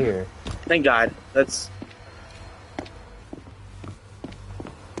hell out of here. Thank God. That's.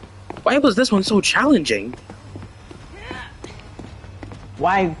 Why was this one so challenging?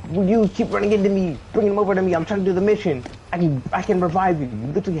 Why will you keep running into me, bringing them over to me? I'm trying to do the mission. I can revive you.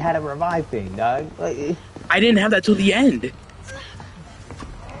 You literally had a revive thing, dog. Like, I didn't have that till the end.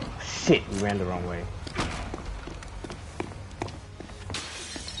 shit, we ran the wrong way.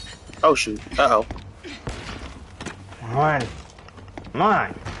 Oh shoot. Uh oh. Come on. Come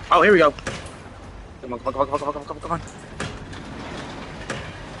on. Oh, here we go. Come on, come on, come on, come on, come on, come on.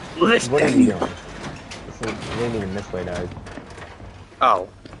 Lift What are you them. doing? This ain't even this way, dog. Oh.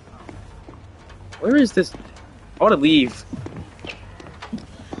 Where is this? I want to leave.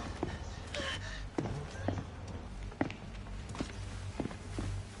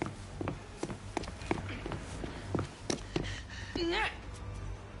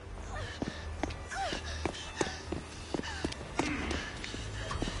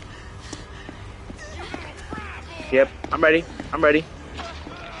 Yep, I'm ready. I'm ready.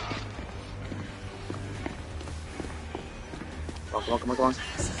 Come on, come on, come on, come on.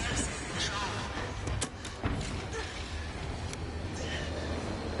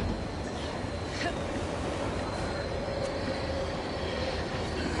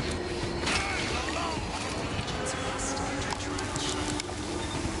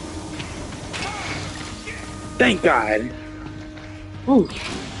 Thank God. Whew.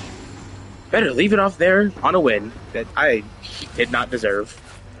 Better leave it off there on a win that I did not deserve.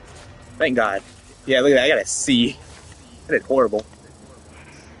 Thank God. Yeah, look at that. I got a C. I did horrible.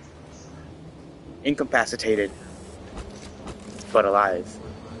 Incapacitated, but alive.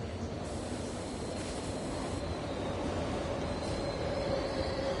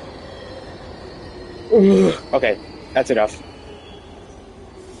 Okay, that's enough.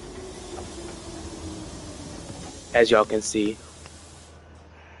 As y'all can see,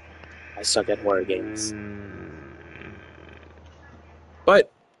 I suck at horror games.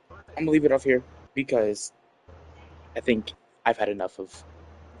 But I'm gonna leave it off here because I think I've had enough of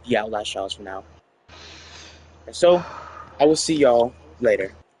the Outlast trials for now. And so, I will see y'all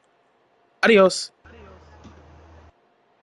later. Adios.